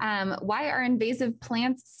 Why are invasive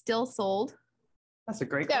plants still sold? That's a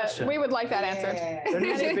great question. We would like that answered. There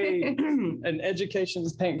needs to be an education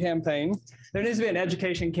campaign. There needs to be an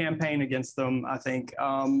education campaign against them, I think.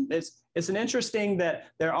 It's an interesting that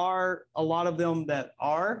there are a lot of them that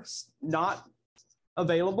are not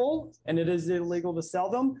available and it is illegal to sell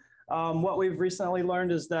them. What we've recently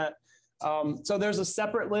learned is that, so there's a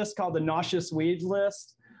separate list called the noxious weed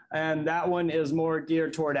list, and that one is more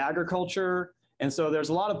geared toward agriculture. And so there's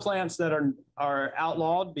a lot of plants that are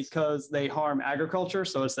outlawed because they harm agriculture.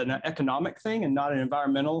 So it's an economic thing and not an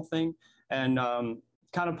environmental thing. And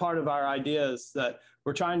kind of part of our idea is that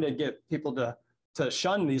we're trying to get people to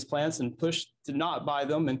shun these plants and push to not buy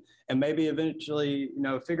them, and maybe eventually,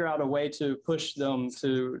 figure out a way to push them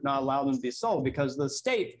to not allow them to be sold, because the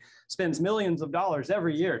state spends millions of dollars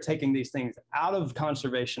every year taking these things out of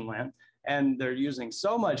conservation land, and they're using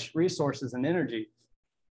so much resources and energy.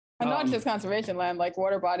 And not just conservation land, like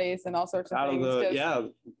water bodies and all sorts of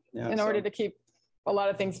things. In order to keep a lot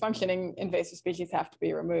of things functioning, invasive species have to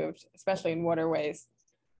be removed, especially in waterways.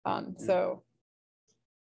 So,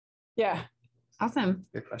 yeah. Awesome.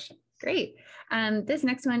 Good question. Great. This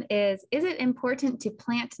next one is it important to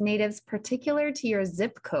plant natives particular to your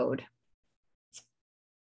zip code?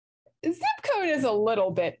 Zip code is a little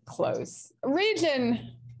bit close. Region,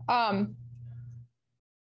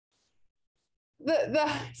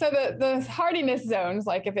 the hardiness zones,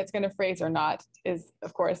 like if it's going to freeze or not, is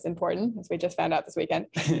of course important, as we just found out this weekend.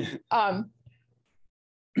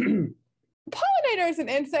 Pollinators and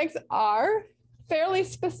insects are fairly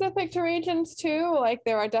specific to regions too. Like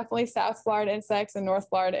there are definitely South Florida insects and North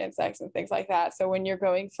Florida insects and things like that. So when you're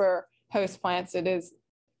going for host plants, it is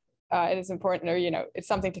important, or it's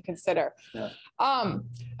something to consider. Yeah.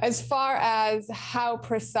 As far as how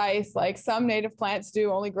precise, like some native plants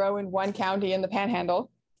do only grow in one county in the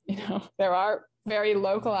Panhandle. There are very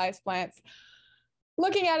localized plants.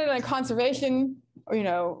 Looking at it in a conservation,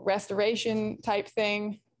 restoration type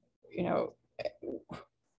thing,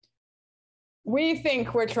 we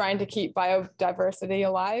think we're trying to keep biodiversity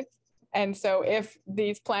alive. And so if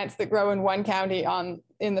these plants that grow in one county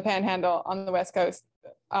in the Panhandle on the West Coast,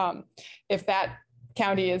 if that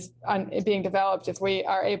county is being developed, if we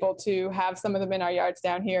are able to have some of them in our yards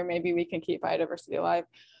down here, maybe we can keep biodiversity alive.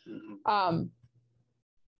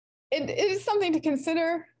 It is something to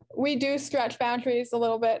consider. We do stretch boundaries a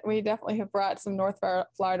little bit. We definitely have brought some North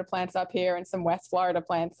Florida plants up here and some West Florida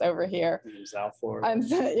plants over here. South Florida. And,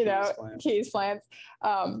 Keys plants.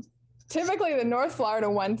 Typically, the North Florida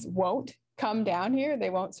ones won't come down here. They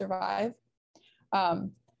won't survive. So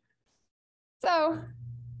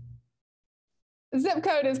zip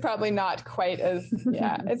code is probably not quite as,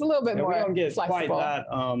 it's a little bit more we don't get flexible. Quite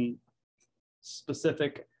that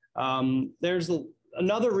specific. There's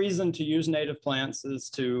another reason to use native plants is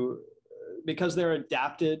because they're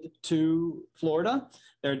adapted to Florida.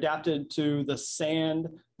 They're adapted to the sand,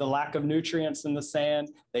 the lack of nutrients in the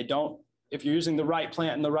sand. If you're using the right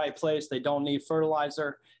plant in the right place, they don't need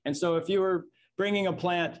fertilizer. And so if you were bringing a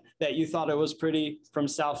plant that you thought it was pretty from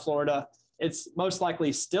South Florida, it's most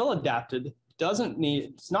likely still adapted.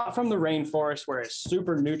 It's not from the rainforest where it's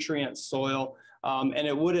super nutrient soil, and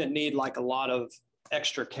it wouldn't need like a lot of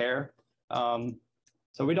extra care.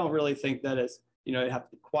 So we don't really think that it's, it have to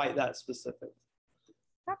be quite that specific.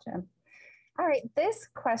 Gotcha. All right, this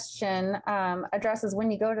question addresses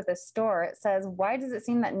when you go to the store. It says, why does it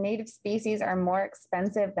seem that native species are more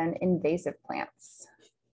expensive than invasive plants?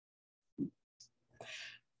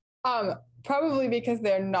 Probably because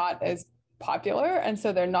they're not as popular, and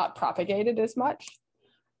so they're not propagated as much.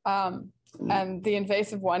 And the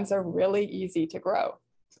invasive ones are really easy to grow.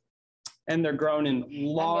 And they're grown in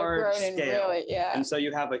large scale. And so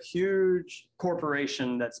you have a huge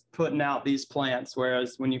corporation that's putting out these plants,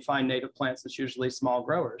 whereas when you find native plants, it's usually small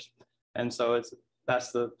growers. And so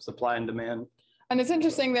that's the supply and demand. And it's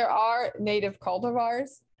interesting, there are native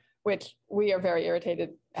cultivars, which we are very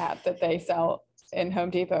irritated at that they sell in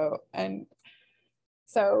Home Depot. And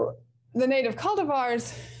so the native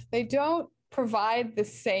cultivars, they don't provide the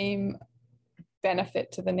same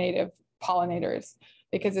benefit to the native pollinators,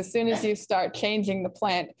 because as soon as you start changing the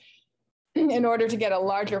plant, in order to get a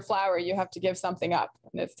larger flower, you have to give something up.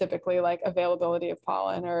 And it's typically like availability of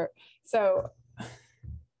pollen, or so,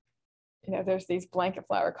 there's these blanket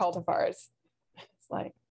flower cultivars. It's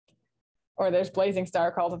like, or there's blazing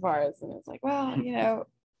star cultivars. And it's like, well,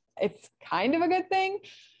 it's kind of a good thing,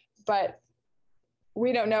 but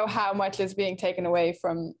we don't know how much is being taken away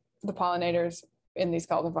from the pollinators in these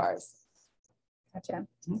cultivars. Gotcha.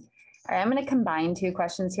 All right, I'm going to combine two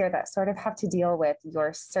questions here that sort of have to deal with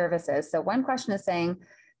your services. So one question is saying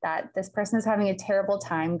that this person is having a terrible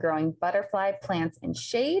time growing butterfly plants in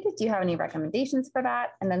shade. Do you have any recommendations for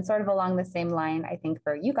that? And then sort of along the same line, I think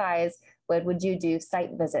for you guys, would you do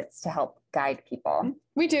site visits to help guide people?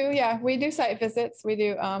 We do, yeah. We do site visits. We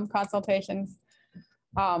do consultations.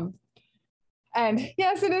 And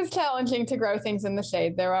yes, it is challenging to grow things in the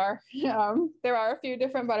shade. There are a few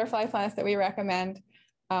different butterfly plants that we recommend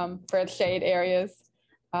for shade areas.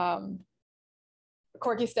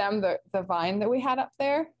 Corky stem, the vine that we had up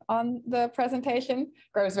there on the presentation,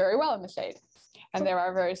 grows very well in the shade. And there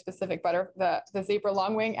are very specific the zebra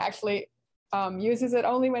longwing actually uses it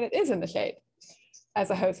only when it is in the shade as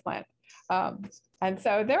a host plant. And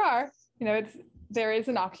so there is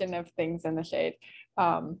an option of things in the shade.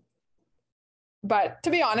 But to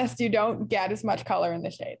be honest, you don't get as much color in the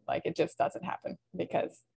shade. Like, it just doesn't happen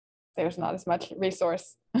because there's not as much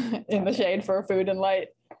resource in the shade for food and light.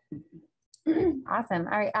 Awesome.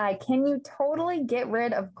 All right. Can you totally get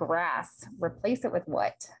rid of grass? Replace it with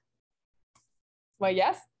what? Well,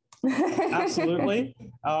 yes. Absolutely.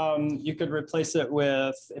 You could replace it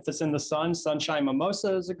with, if it's in the sun, sunshine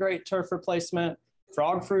mimosa is a great turf replacement.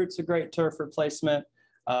 Frog fruit's a great turf replacement.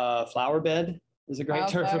 Flower bed is a great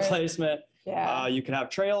turf replacement. Yeah. You could have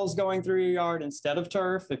trails going through your yard instead of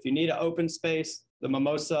turf. If you need an open space, the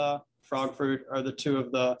mimosa, frog fruit are the two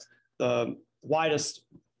of the widest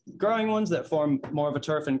growing ones that form more of a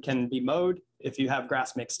turf and can be mowed if you have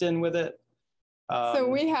grass mixed in with it. So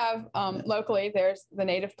we have locally, there's the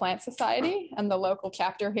Native Plant Society and the local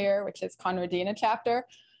chapter here, which is Conradina chapter.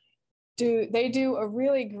 They do a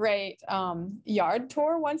really great yard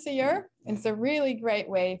tour once a year. It's a really great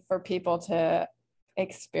way for people to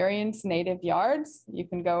experience native yards. You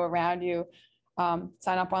can go around, you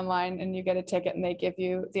sign up online and you get a ticket, and they give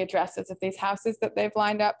you the addresses of these houses that they've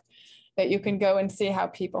lined up, that you can go and see how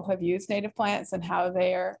people have used native plants and how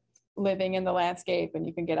they are living in the landscape, and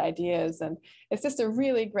you can get ideas. And it's just a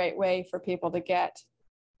really great way for people to get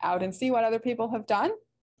out and see what other people have done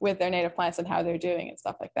with their native plants and how they're doing and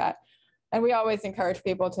stuff like that. And we always encourage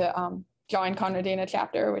people to join Conradina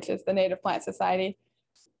chapter, which is the Native Plant Society,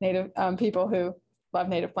 native people who love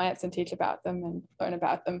native plants and teach about them and learn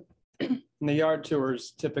about them. And the yard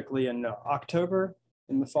tours typically in October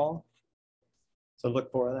in the fall. So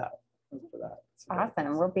look for that.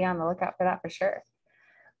 Awesome. We'll be on the lookout for that for sure.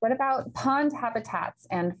 What about pond habitats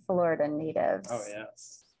and Florida natives? Oh,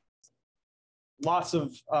 yes. Lots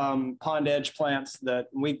of pond edge plants that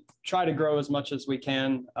we try to grow as much as we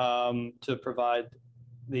can to provide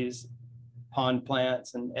these pond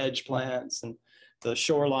plants and edge plants and the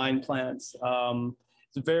shoreline plants.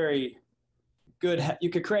 It's very good. You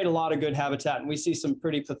could create a lot of good habitat, and we see some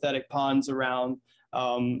pretty pathetic ponds around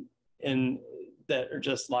that are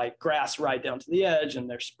just like grass right down to the edge, and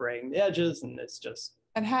they're spraying the edges, and it's just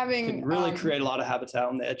can really create a lot of habitat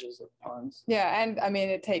on the edges of ponds. Yeah, and I mean,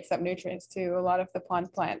 it takes up nutrients too. A lot of the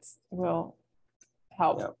pond plants will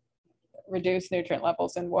help reduce nutrient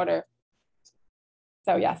levels in water.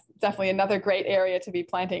 So yes, definitely another great area to be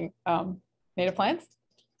planting native plants.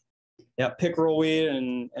 Yeah, pickerel weed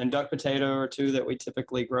and duck potato are two that we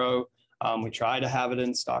typically grow. We try to have it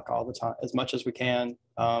in stock all the time, as much as we can.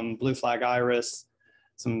 Blue flag iris,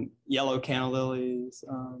 some yellow canna lilies,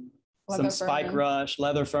 some spike rush,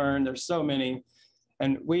 leather fern. There's so many.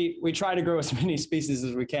 And we try to grow as many species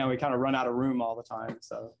as we can. We kind of run out of room all the time.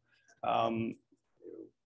 So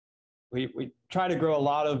we try to grow a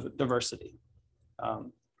lot of diversity,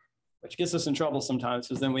 which gets us in trouble sometimes,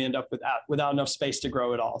 because then we end up without enough space to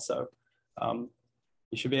grow it all. So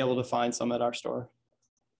you should be able to find some at our store.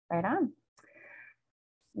 Right on.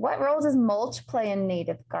 What role does mulch play in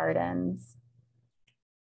native gardens?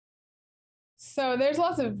 So there's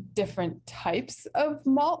lots of different types of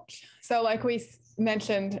mulch. So like we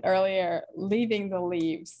mentioned earlier, leaving the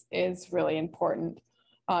leaves is really important.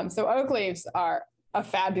 So oak leaves are a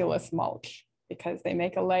fabulous mulch because they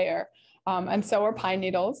make a layer. And so are pine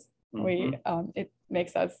needles. It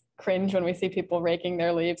makes us cringe when we see people raking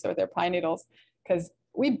their leaves or their pine needles, because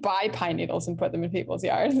we buy pine needles and put them in people's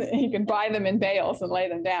yards. You can buy them in bales and lay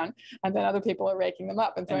them down, and then other people are raking them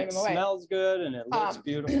up and throwing them away. It smells good and it looks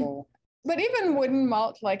beautiful. But even wooden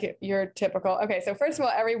mulch, like your typical, okay, so first of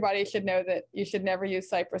all, everybody should know that you should never use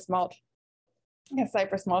cypress mulch, because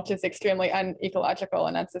cypress mulch is extremely unecological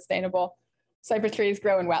and unsustainable. Cypress trees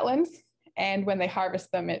grow in wetlands, and when they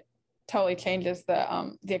harvest them, it totally changes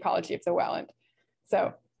the ecology of the wetland.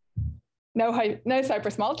 So no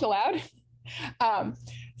cypress mulch allowed.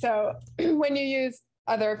 So when you use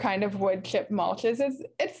other kind of wood chip mulches,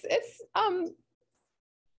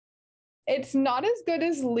 it's not as good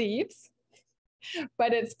as leaves,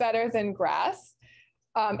 but it's better than grass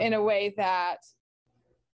in a way that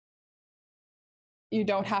you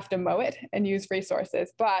don't have to mow it and use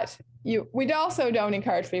resources. But we also don't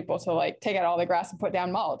encourage people to like take out all the grass and put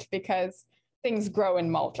down mulch, because things grow in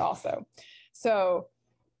mulch also. So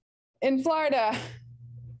in Florida,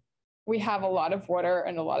 we have a lot of water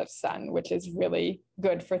and a lot of sun, which is really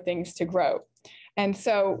good for things to grow. And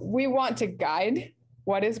so we want to guide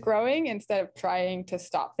what is growing instead of trying to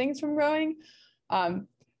stop things from growing.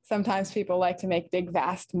 Sometimes people like to make big,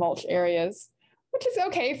 vast mulch areas, which is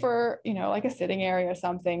okay for, like a sitting area or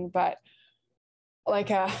something, but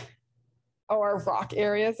or rock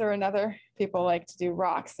areas or another. People like to do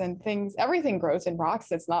rocks and things. Everything grows in rocks.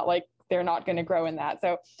 It's not like they're not going to grow in that.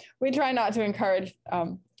 So we try not to encourage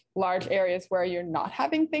large areas where you're not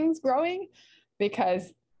having things growing,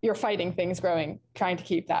 because you're fighting things growing, trying to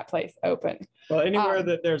keep that place open. Well, anywhere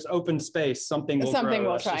that there's open space, something will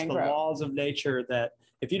grow. That's try just and the grow. laws of nature, that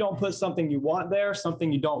if you don't put something you want there,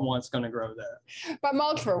 something you don't want is going to grow there. But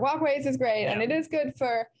mulch for walkways is great, and Yeah. it is good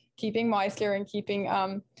for keeping moisture and keeping,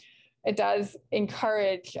 it does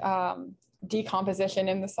encourage decomposition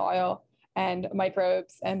in the soil and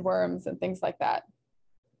microbes and worms and things like that.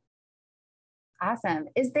 Awesome.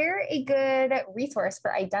 Is there a good resource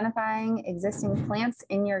for identifying existing plants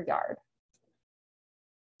in your yard?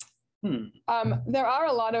 There are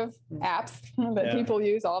a lot of apps that Yeah. people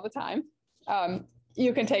use all the time.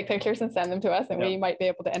 You can take pictures and send them to us, and we might be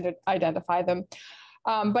able to identify them.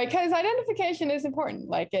 Because identification is important.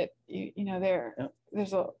 Like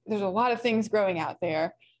there's a lot of things growing out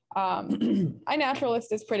there.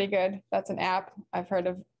 iNaturalist is pretty good. That's an app. I've heard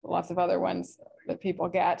of lots of other ones that people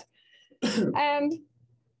get. And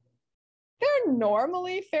they're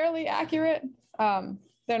normally fairly accurate.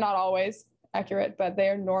 They're not always accurate, but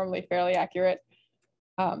they're normally fairly accurate.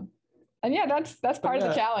 And yeah, that's part of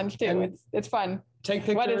the challenge too. and It's fun. Take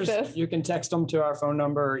What is pictures. this? You can text them to our phone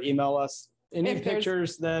number or email us any If there's-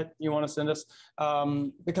 pictures that you want to send us.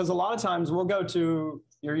 Because a lot of times we'll go to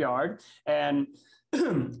your yard and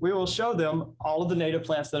we will show them all of the native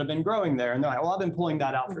plants that have been growing there. And they're like, well, I've been pulling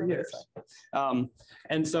that out for years.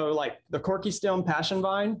 And so like the corky stem passion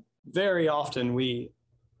vine, very often we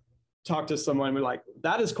talk to someone, we're like,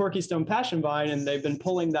 that is corky stem passion vine. And they've been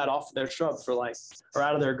pulling that off their shrub or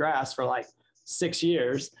out of their grass for like 6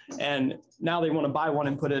 years. And now they want to buy one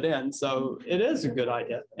and put it in. So it is a good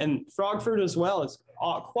idea. And frog fruit as well is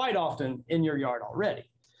quite often in your yard already.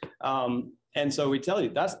 And so we tell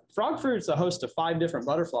you frog fruit's a host of 5 different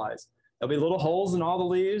butterflies. There'll be little holes in all the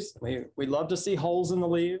leaves. We love to see holes in the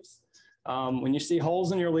leaves. When you see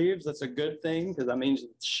holes in your leaves, that's a good thing, because that means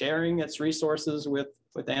it's sharing its resources with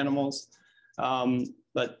animals.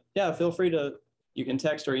 But yeah, feel free you can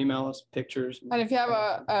text or email us pictures. And if you have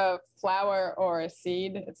a flower or a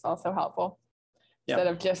seed, it's also helpful instead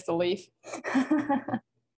of just a leaf.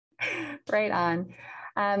 Right on.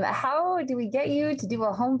 How do we get you to do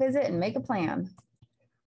a home visit and make a plan?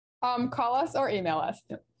 Call us or email us.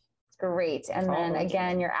 Great. And then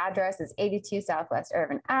again, your address is 82 Southwest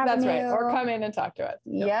Irvin Avenue. That's right. Or come in and talk to us.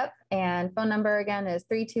 Yep. And phone number again is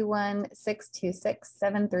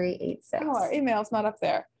 321-626-7386. Oh, our email's not up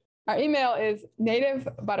there. Our email is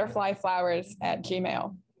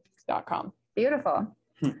nativebutterflyflowers@gmail.com. Beautiful.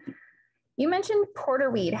 You mentioned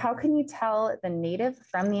porterweed. How can you tell the native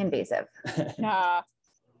from the invasive?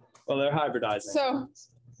 Well, they're hybridizing. So,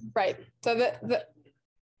 right. So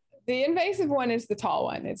the invasive one is the tall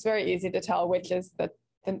one. It's very easy to tell which is the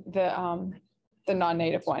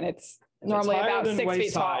non-native one. It's normally about 6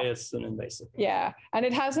 feet tall. High, it's an invasive. Yeah, and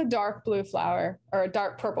it has a dark blue flower or a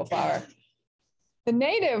dark purple flower. The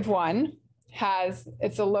native one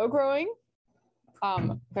it's a low growing,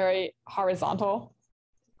 very horizontal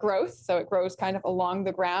growth. So it grows kind of along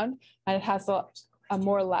the ground, and it has a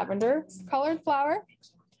more lavender colored flower.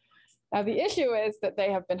 Now the issue is that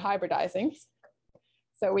they have been hybridizing.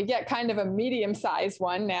 So we get kind of a medium-sized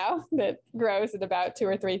one now that grows at about 2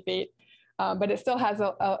 or 3 feet, but it still has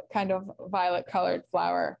a kind of violet-colored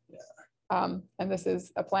flower. And this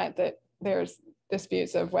is a plant that there's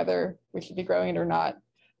disputes of whether we should be growing it or not.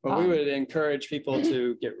 Well, we would encourage people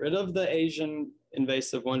to get rid of the Asian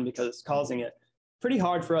invasive one, because it's causing it pretty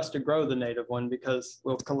hard for us to grow the native one, because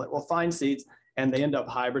we'll find seeds and they end up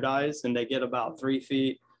hybridized and they get about 3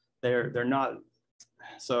 feet. They're not.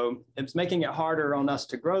 So it's making it harder on us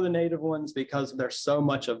to grow the native ones because there's so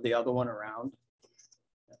much of the other one around.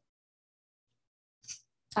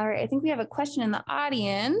 All right, I think we have a question in the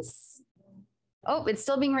audience. Oh, it's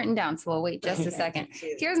still being written down, so we'll wait just a second.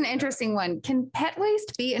 Here's an interesting one. Can pet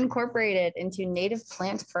waste be incorporated into native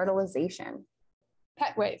plant fertilization?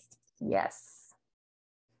 Pet waste. Yes.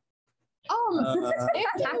 If you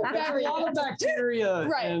bury All the it, bacteria.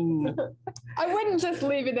 Right. And I wouldn't just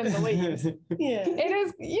leave it in the leaves. Yeah. It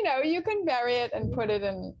is, you can bury it and put it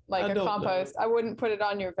in like a Adult compost. I wouldn't put it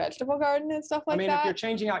on your vegetable garden and stuff like I mean, if you're that.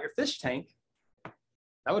 changing out your fish tank,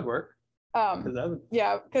 that would work. 'Cause that would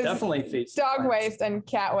Yeah, because definitely feeds the dog plants. waste and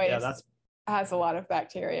cat waste Yeah, that's has a lot of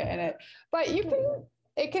bacteria in it. But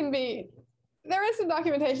there is some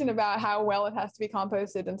documentation about how well it has to be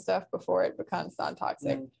composted and stuff before it becomes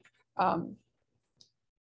non-toxic.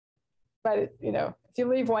 But if you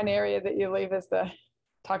leave one area that you leave as the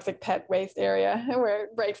toxic pet waste area where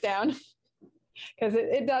it breaks down, because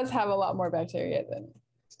it does have a lot more bacteria than,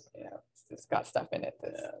 it's got stuff in it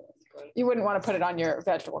that you wouldn't want to put it on your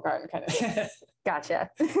vegetable garden kind of. Gotcha.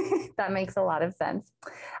 That makes a lot of sense.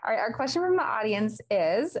 All right, our question from the audience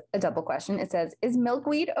is a double question. It says, is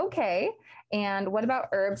milkweed okay? And what about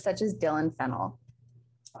herbs such as dill and fennel?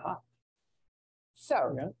 So,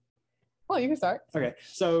 Okay. well, you can start. Okay,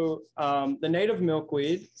 so the native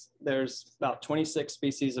milkweed, there's about 26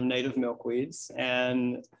 species of native milkweeds,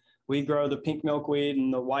 and we grow the pink milkweed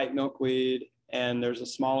and the white milkweed, and there's a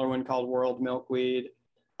smaller one called world milkweed.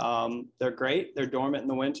 They're great. They're dormant in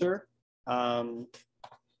the winter.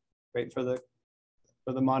 Great for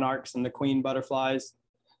the monarchs and the queen butterflies.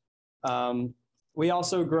 We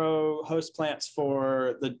also grow host plants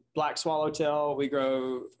for the black swallowtail. We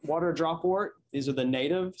grow water dropwort. These are the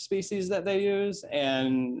native species that they use,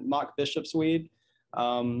 and mock bishop's weed.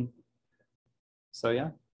 So yeah,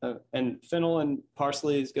 and fennel and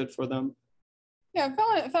parsley is good for them. Yeah,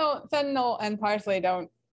 fennel and parsley don't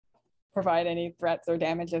provide any threats or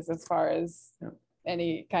damages as far as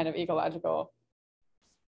any kind of ecological.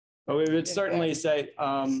 But we would certainly say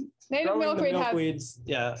Native milkweed milkweeds,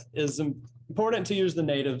 is important to use the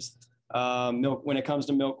natives. Milk when it comes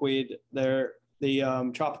to milkweed, the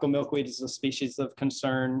tropical milkweed is a species of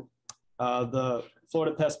concern. The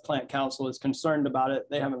Florida Pest Plant Council is concerned about it.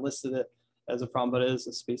 They haven't listed it as a problem, but it is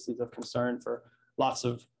a species of concern for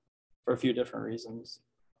a few different reasons.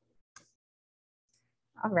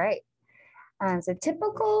 All right. So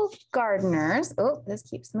typical gardeners, this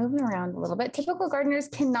keeps moving around a little bit. Typical gardeners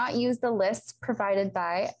cannot use the lists provided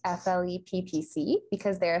by FLEPPC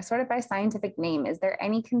because they are sorted by scientific name. Is there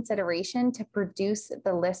any consideration to produce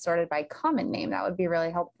the list sorted by common name? That would be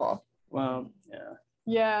really helpful. Well, yeah.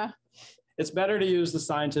 Yeah. It's better to use the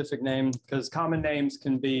scientific name because common names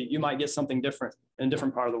you might get something different in a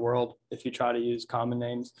different part of the world if you try to use common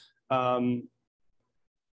names.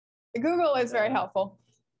 Google is very helpful.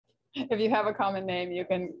 If you have a common name, you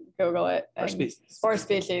can Google it. Or species. Or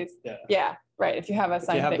species. Yeah. Right. If you have a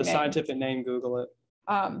scientific name, Google it.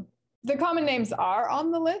 The common names are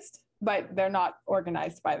on the list, but they're not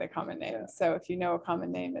organized by the common name. Yeah. So if you know a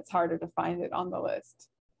common name, it's harder to find it on the list.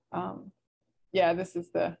 This is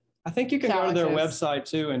the. I think you can go to their challenges. website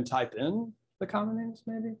too and type in the common names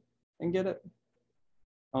maybe and get it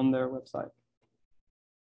on their website.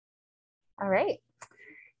 All right.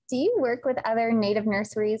 Do you work with other native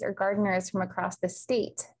nurseries or gardeners from across the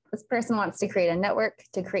state? This person wants to create a network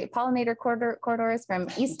to create pollinator corridors from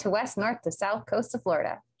east to west, north to south coast of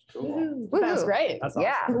Florida. Cool. That's great. That's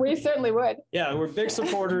Yeah. awesome. We certainly would. Yeah, we're big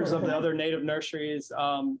supporters of the other native nurseries.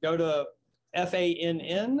 Go to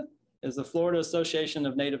FANN is the Florida Association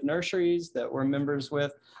of Native Nurseries that we're members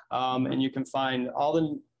with. And you can find all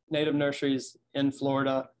the native nurseries in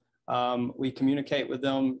Florida. We communicate with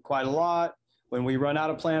them quite a lot. When we run out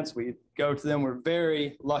of plants, we go to them. We're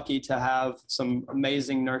very lucky to have some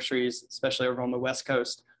amazing nurseries, especially over on the west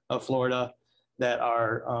coast of Florida, that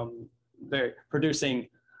are producing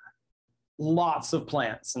lots of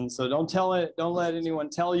plants. And so don't let anyone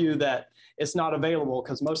tell you that it's not available,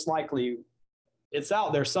 because most likely it's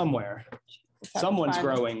out there somewhere. Someone's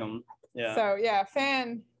growing them. Yeah. So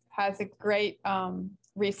FAN has a great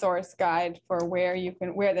resource guide for where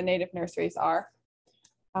the native nurseries are.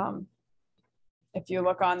 If you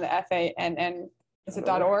look on the FANN, is it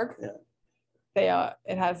 .org? Yeah.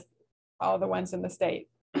 It has all the ones in the state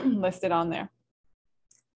listed on there.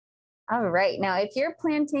 All right. Now, if you're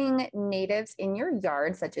planting natives in your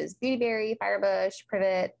yard, such as beautyberry, firebush,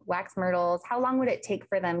 privet, wax myrtles, how long would it take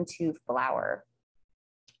for them to flower?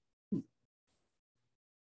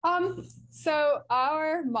 So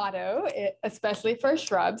our motto, especially for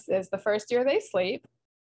shrubs, is the first year they sleep,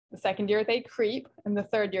 the second year they creep, and the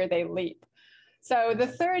third year they leap. So by the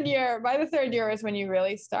third year is when you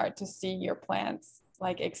really start to see your plants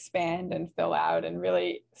like expand and fill out and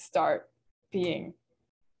really start being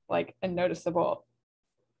like a noticeable,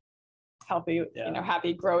 healthy,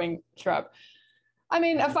 happy growing shrub. I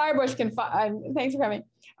mean, a firebush can, thanks for coming.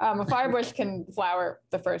 A firebush can flower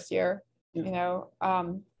the first year,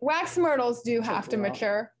 wax myrtles do have to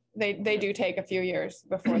mature. They do take a few years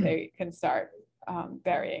before they can start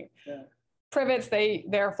burying. Yeah. Privets,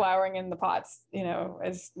 they're flowering in the pots,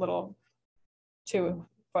 as little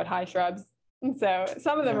 2-foot high shrubs. And so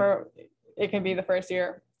some of them it can be the first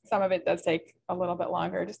year. some of it does take a little bit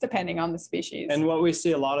longer, just depending on the species. And what we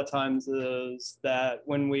see a lot of times is that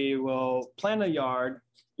when we will plant a yard,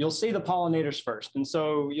 you'll see the pollinators first. And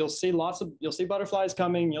so you'll see butterflies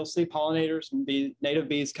coming, you'll see pollinators and native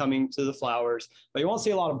bees coming to the flowers, but you won't see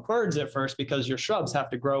a lot of birds at first because your shrubs have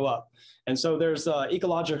to grow up. And so there's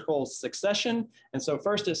ecological succession. And so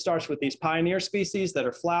first it starts with these pioneer species that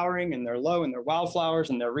are flowering and they're low and they're wildflowers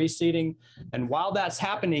and they're reseeding. And while that's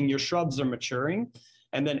happening, your shrubs are maturing.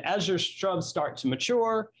 And then as your shrubs start to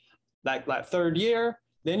mature, like that third year,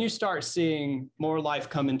 then you start seeing more life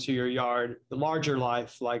come into your yard, the larger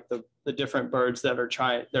life, like the different birds that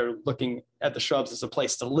they're looking at the shrubs as a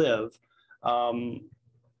place to live. And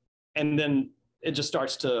then it just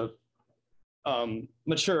starts to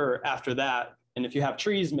mature after that. And if you have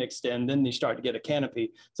trees mixed in, then you start to get a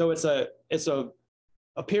canopy. So it's a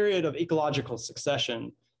period of ecological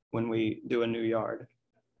succession when we do a new yard.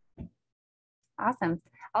 Awesome.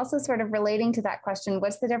 Also sort of relating to that question,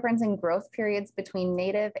 what's the difference in growth periods between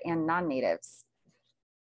native and non-natives?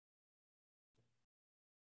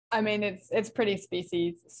 I mean, it's pretty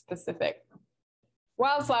species specific.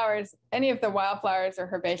 Wildflowers, any of the wildflowers or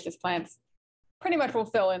herbaceous plants pretty much will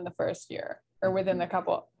fill in the first year or within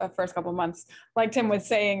the first couple months. Like Tim was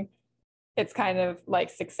saying, it's kind of like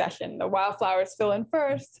succession. The wildflowers fill in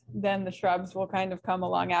first, then the shrubs will kind of come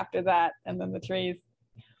along after that, and then the trees.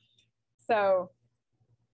 So.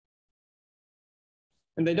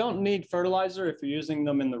 And they don't need fertilizer if you're using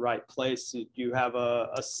them in the right place. You have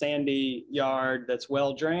a sandy yard that's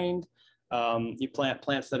well drained. You plant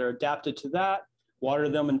plants that are adapted to that, water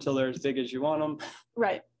them until they're as big as you want them.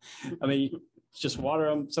 Right. I mean, you just water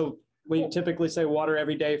them. So we typically say water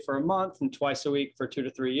every day for a month and twice a week for 2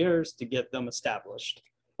 to 3 years to get them established.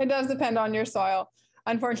 It does depend on your soil.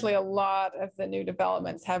 Unfortunately, a lot of the new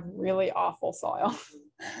developments have really awful soil.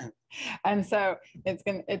 And so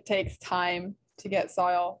it takes time to get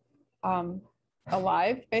soil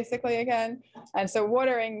alive, basically, again. And so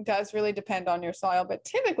watering does really depend on your soil, but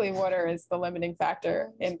typically water is the limiting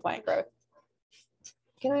factor in plant growth.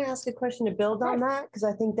 Can I ask a question to build on that? Because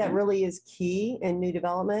I think that really is key in new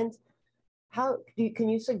development. Can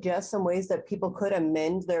you suggest some ways that people could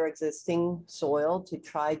amend their existing soil to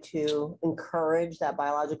try to encourage that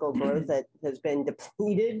biological growth that has been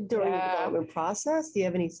depleted during the development process? Do you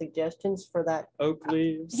have any suggestions for that? Oak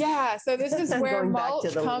leaves. Yeah, so this is where Going back mulch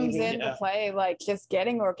to the comes weeding. into play, like just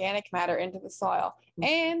getting organic matter into the soil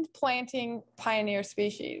and planting pioneer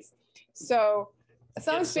species. So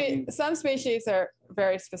some species are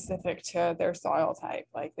very specific to their soil type,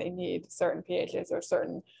 like they need certain pHs or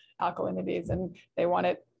certain alkalinities and they want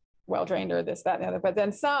it well drained or this, that, and the other. But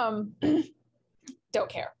then some don't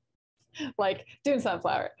care, like Dune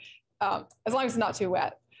sunflower, as long as it's not too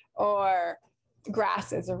wet, or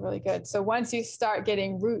grasses are really good. So once you start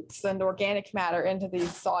getting roots and organic matter into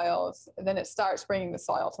these soils, then it starts bringing the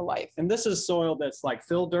soil to life. And this is soil that's like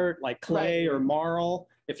fill dirt, like clay or marl.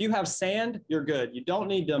 If you have sand, you're good. You don't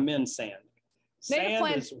need to amend sand.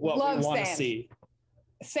 Sand is what we want to see.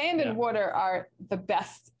 Sand and water are the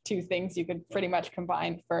best two things you could pretty much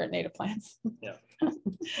combine for native plants. Yeah.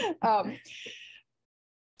 So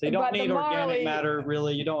you don't need organic matter,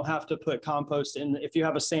 really. You don't have to put compost in. If you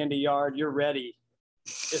have a sandy yard, you're ready.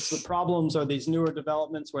 It's the problems are these newer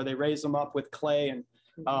developments where they raise them up with clay, and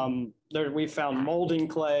we found molding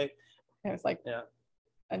clay. And it's like a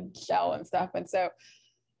shell and stuff. And so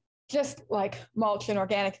just like mulch and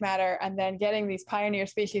organic matter, and then getting these pioneer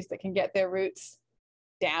species that can get their roots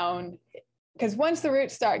down, because once the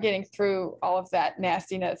roots start getting through all of that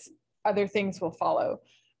nastiness, other things will follow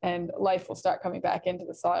and life will start coming back into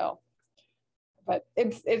the soil. But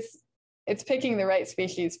it's picking the right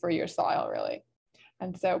species for your soil, really.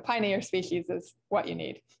 And so pioneer species is what you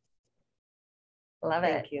need. Love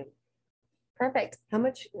it. Thank you. Perfect. How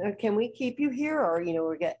much can we keep you here, or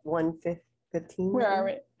we get 1:15? Where are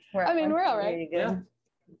we? We're all right. Yeah.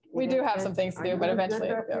 We do have some things to do, but eventually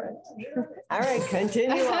it'll be all right. All right,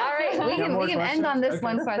 continue. All right, we can end on this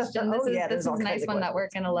one question. This is a nice one that we're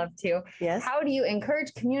going to love too. Yes. How do you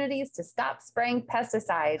encourage communities to stop spraying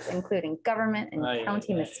pesticides, including government and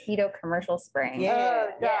county mosquito commercial spraying? Yeah. Oh,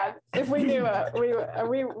 God. If we knew it,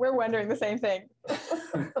 we're wondering the same thing.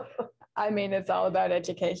 I mean, it's all about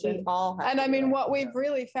education. And I mean, what we've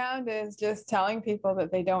really found is just telling people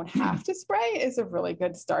that they don't have to spray is a really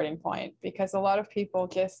good starting point, because a lot of people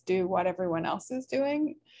just do what everyone else is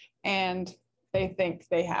doing and they think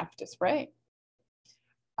they have to spray.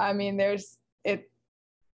 I mean,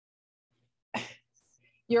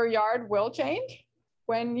 your yard will change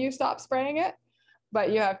when you stop spraying it,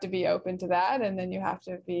 but you have to be open to that. And then you have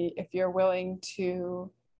to be, if you're willing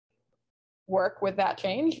to work with that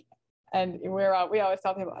change. And we always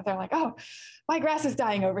tell people, they're like, oh, my grass is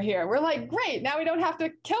dying over here. We're like, great, now we don't have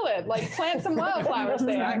to kill it. Like, plant some wildflowers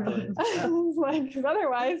there. It's like, 'cause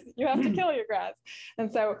otherwise you have to kill your grass.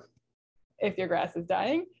 And so if your grass is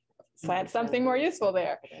dying, plant something more useful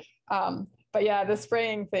there. But yeah, the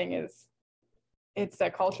spraying thing it's a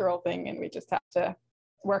cultural thing, and we just have to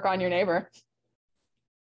work on your neighbor.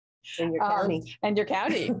 In your county. And your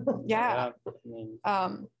county. Yeah. I mean,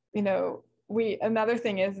 You know, another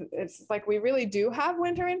thing is, it's like we really do have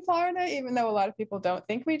winter in Florida, even though a lot of people don't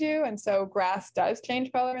think we do. And so grass does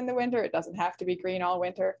change color in the winter. It doesn't have to be green all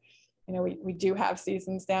winter. You know, we do have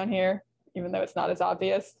seasons down here, even though it's not as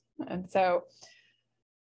obvious. And so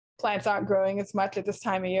plants aren't growing as much at this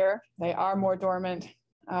time of year. They are more dormant.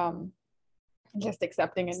 Just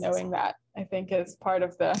accepting and knowing that, I think, is part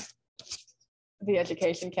of the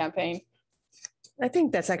education campaign. I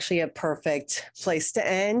think that's actually a perfect place to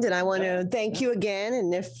end. And I want to thank you again.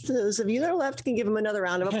 And if those of you that are left can give them another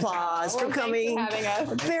round of applause for coming. Having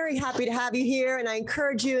us. I'm very happy to have you here. And I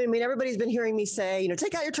encourage you, I mean, everybody's been hearing me say, you know,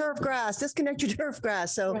 take out your turf grass, disconnect your turf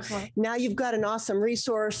grass. So now you've got an awesome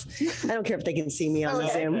resource. I don't care if they can see me on the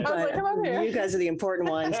Zoom, but you guys are the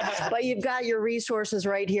important ones. But you've got your resources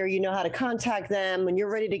right here. You know how to contact them. When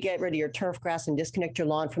you're ready to get rid of your turf grass and disconnect your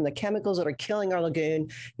lawn from the chemicals that are killing our lagoon,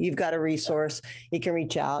 you've got a resource. You can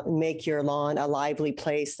reach out and make your lawn a lively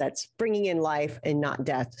place that's bringing in life and not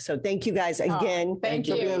death. So thank you guys again. Thank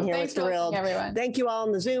you for being here. Thanks We're thrilled. everyone. Thank you all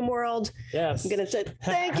in the Zoom world. Yes. I'm going to say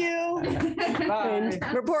thank you. Bye.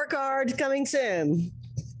 And report card coming soon.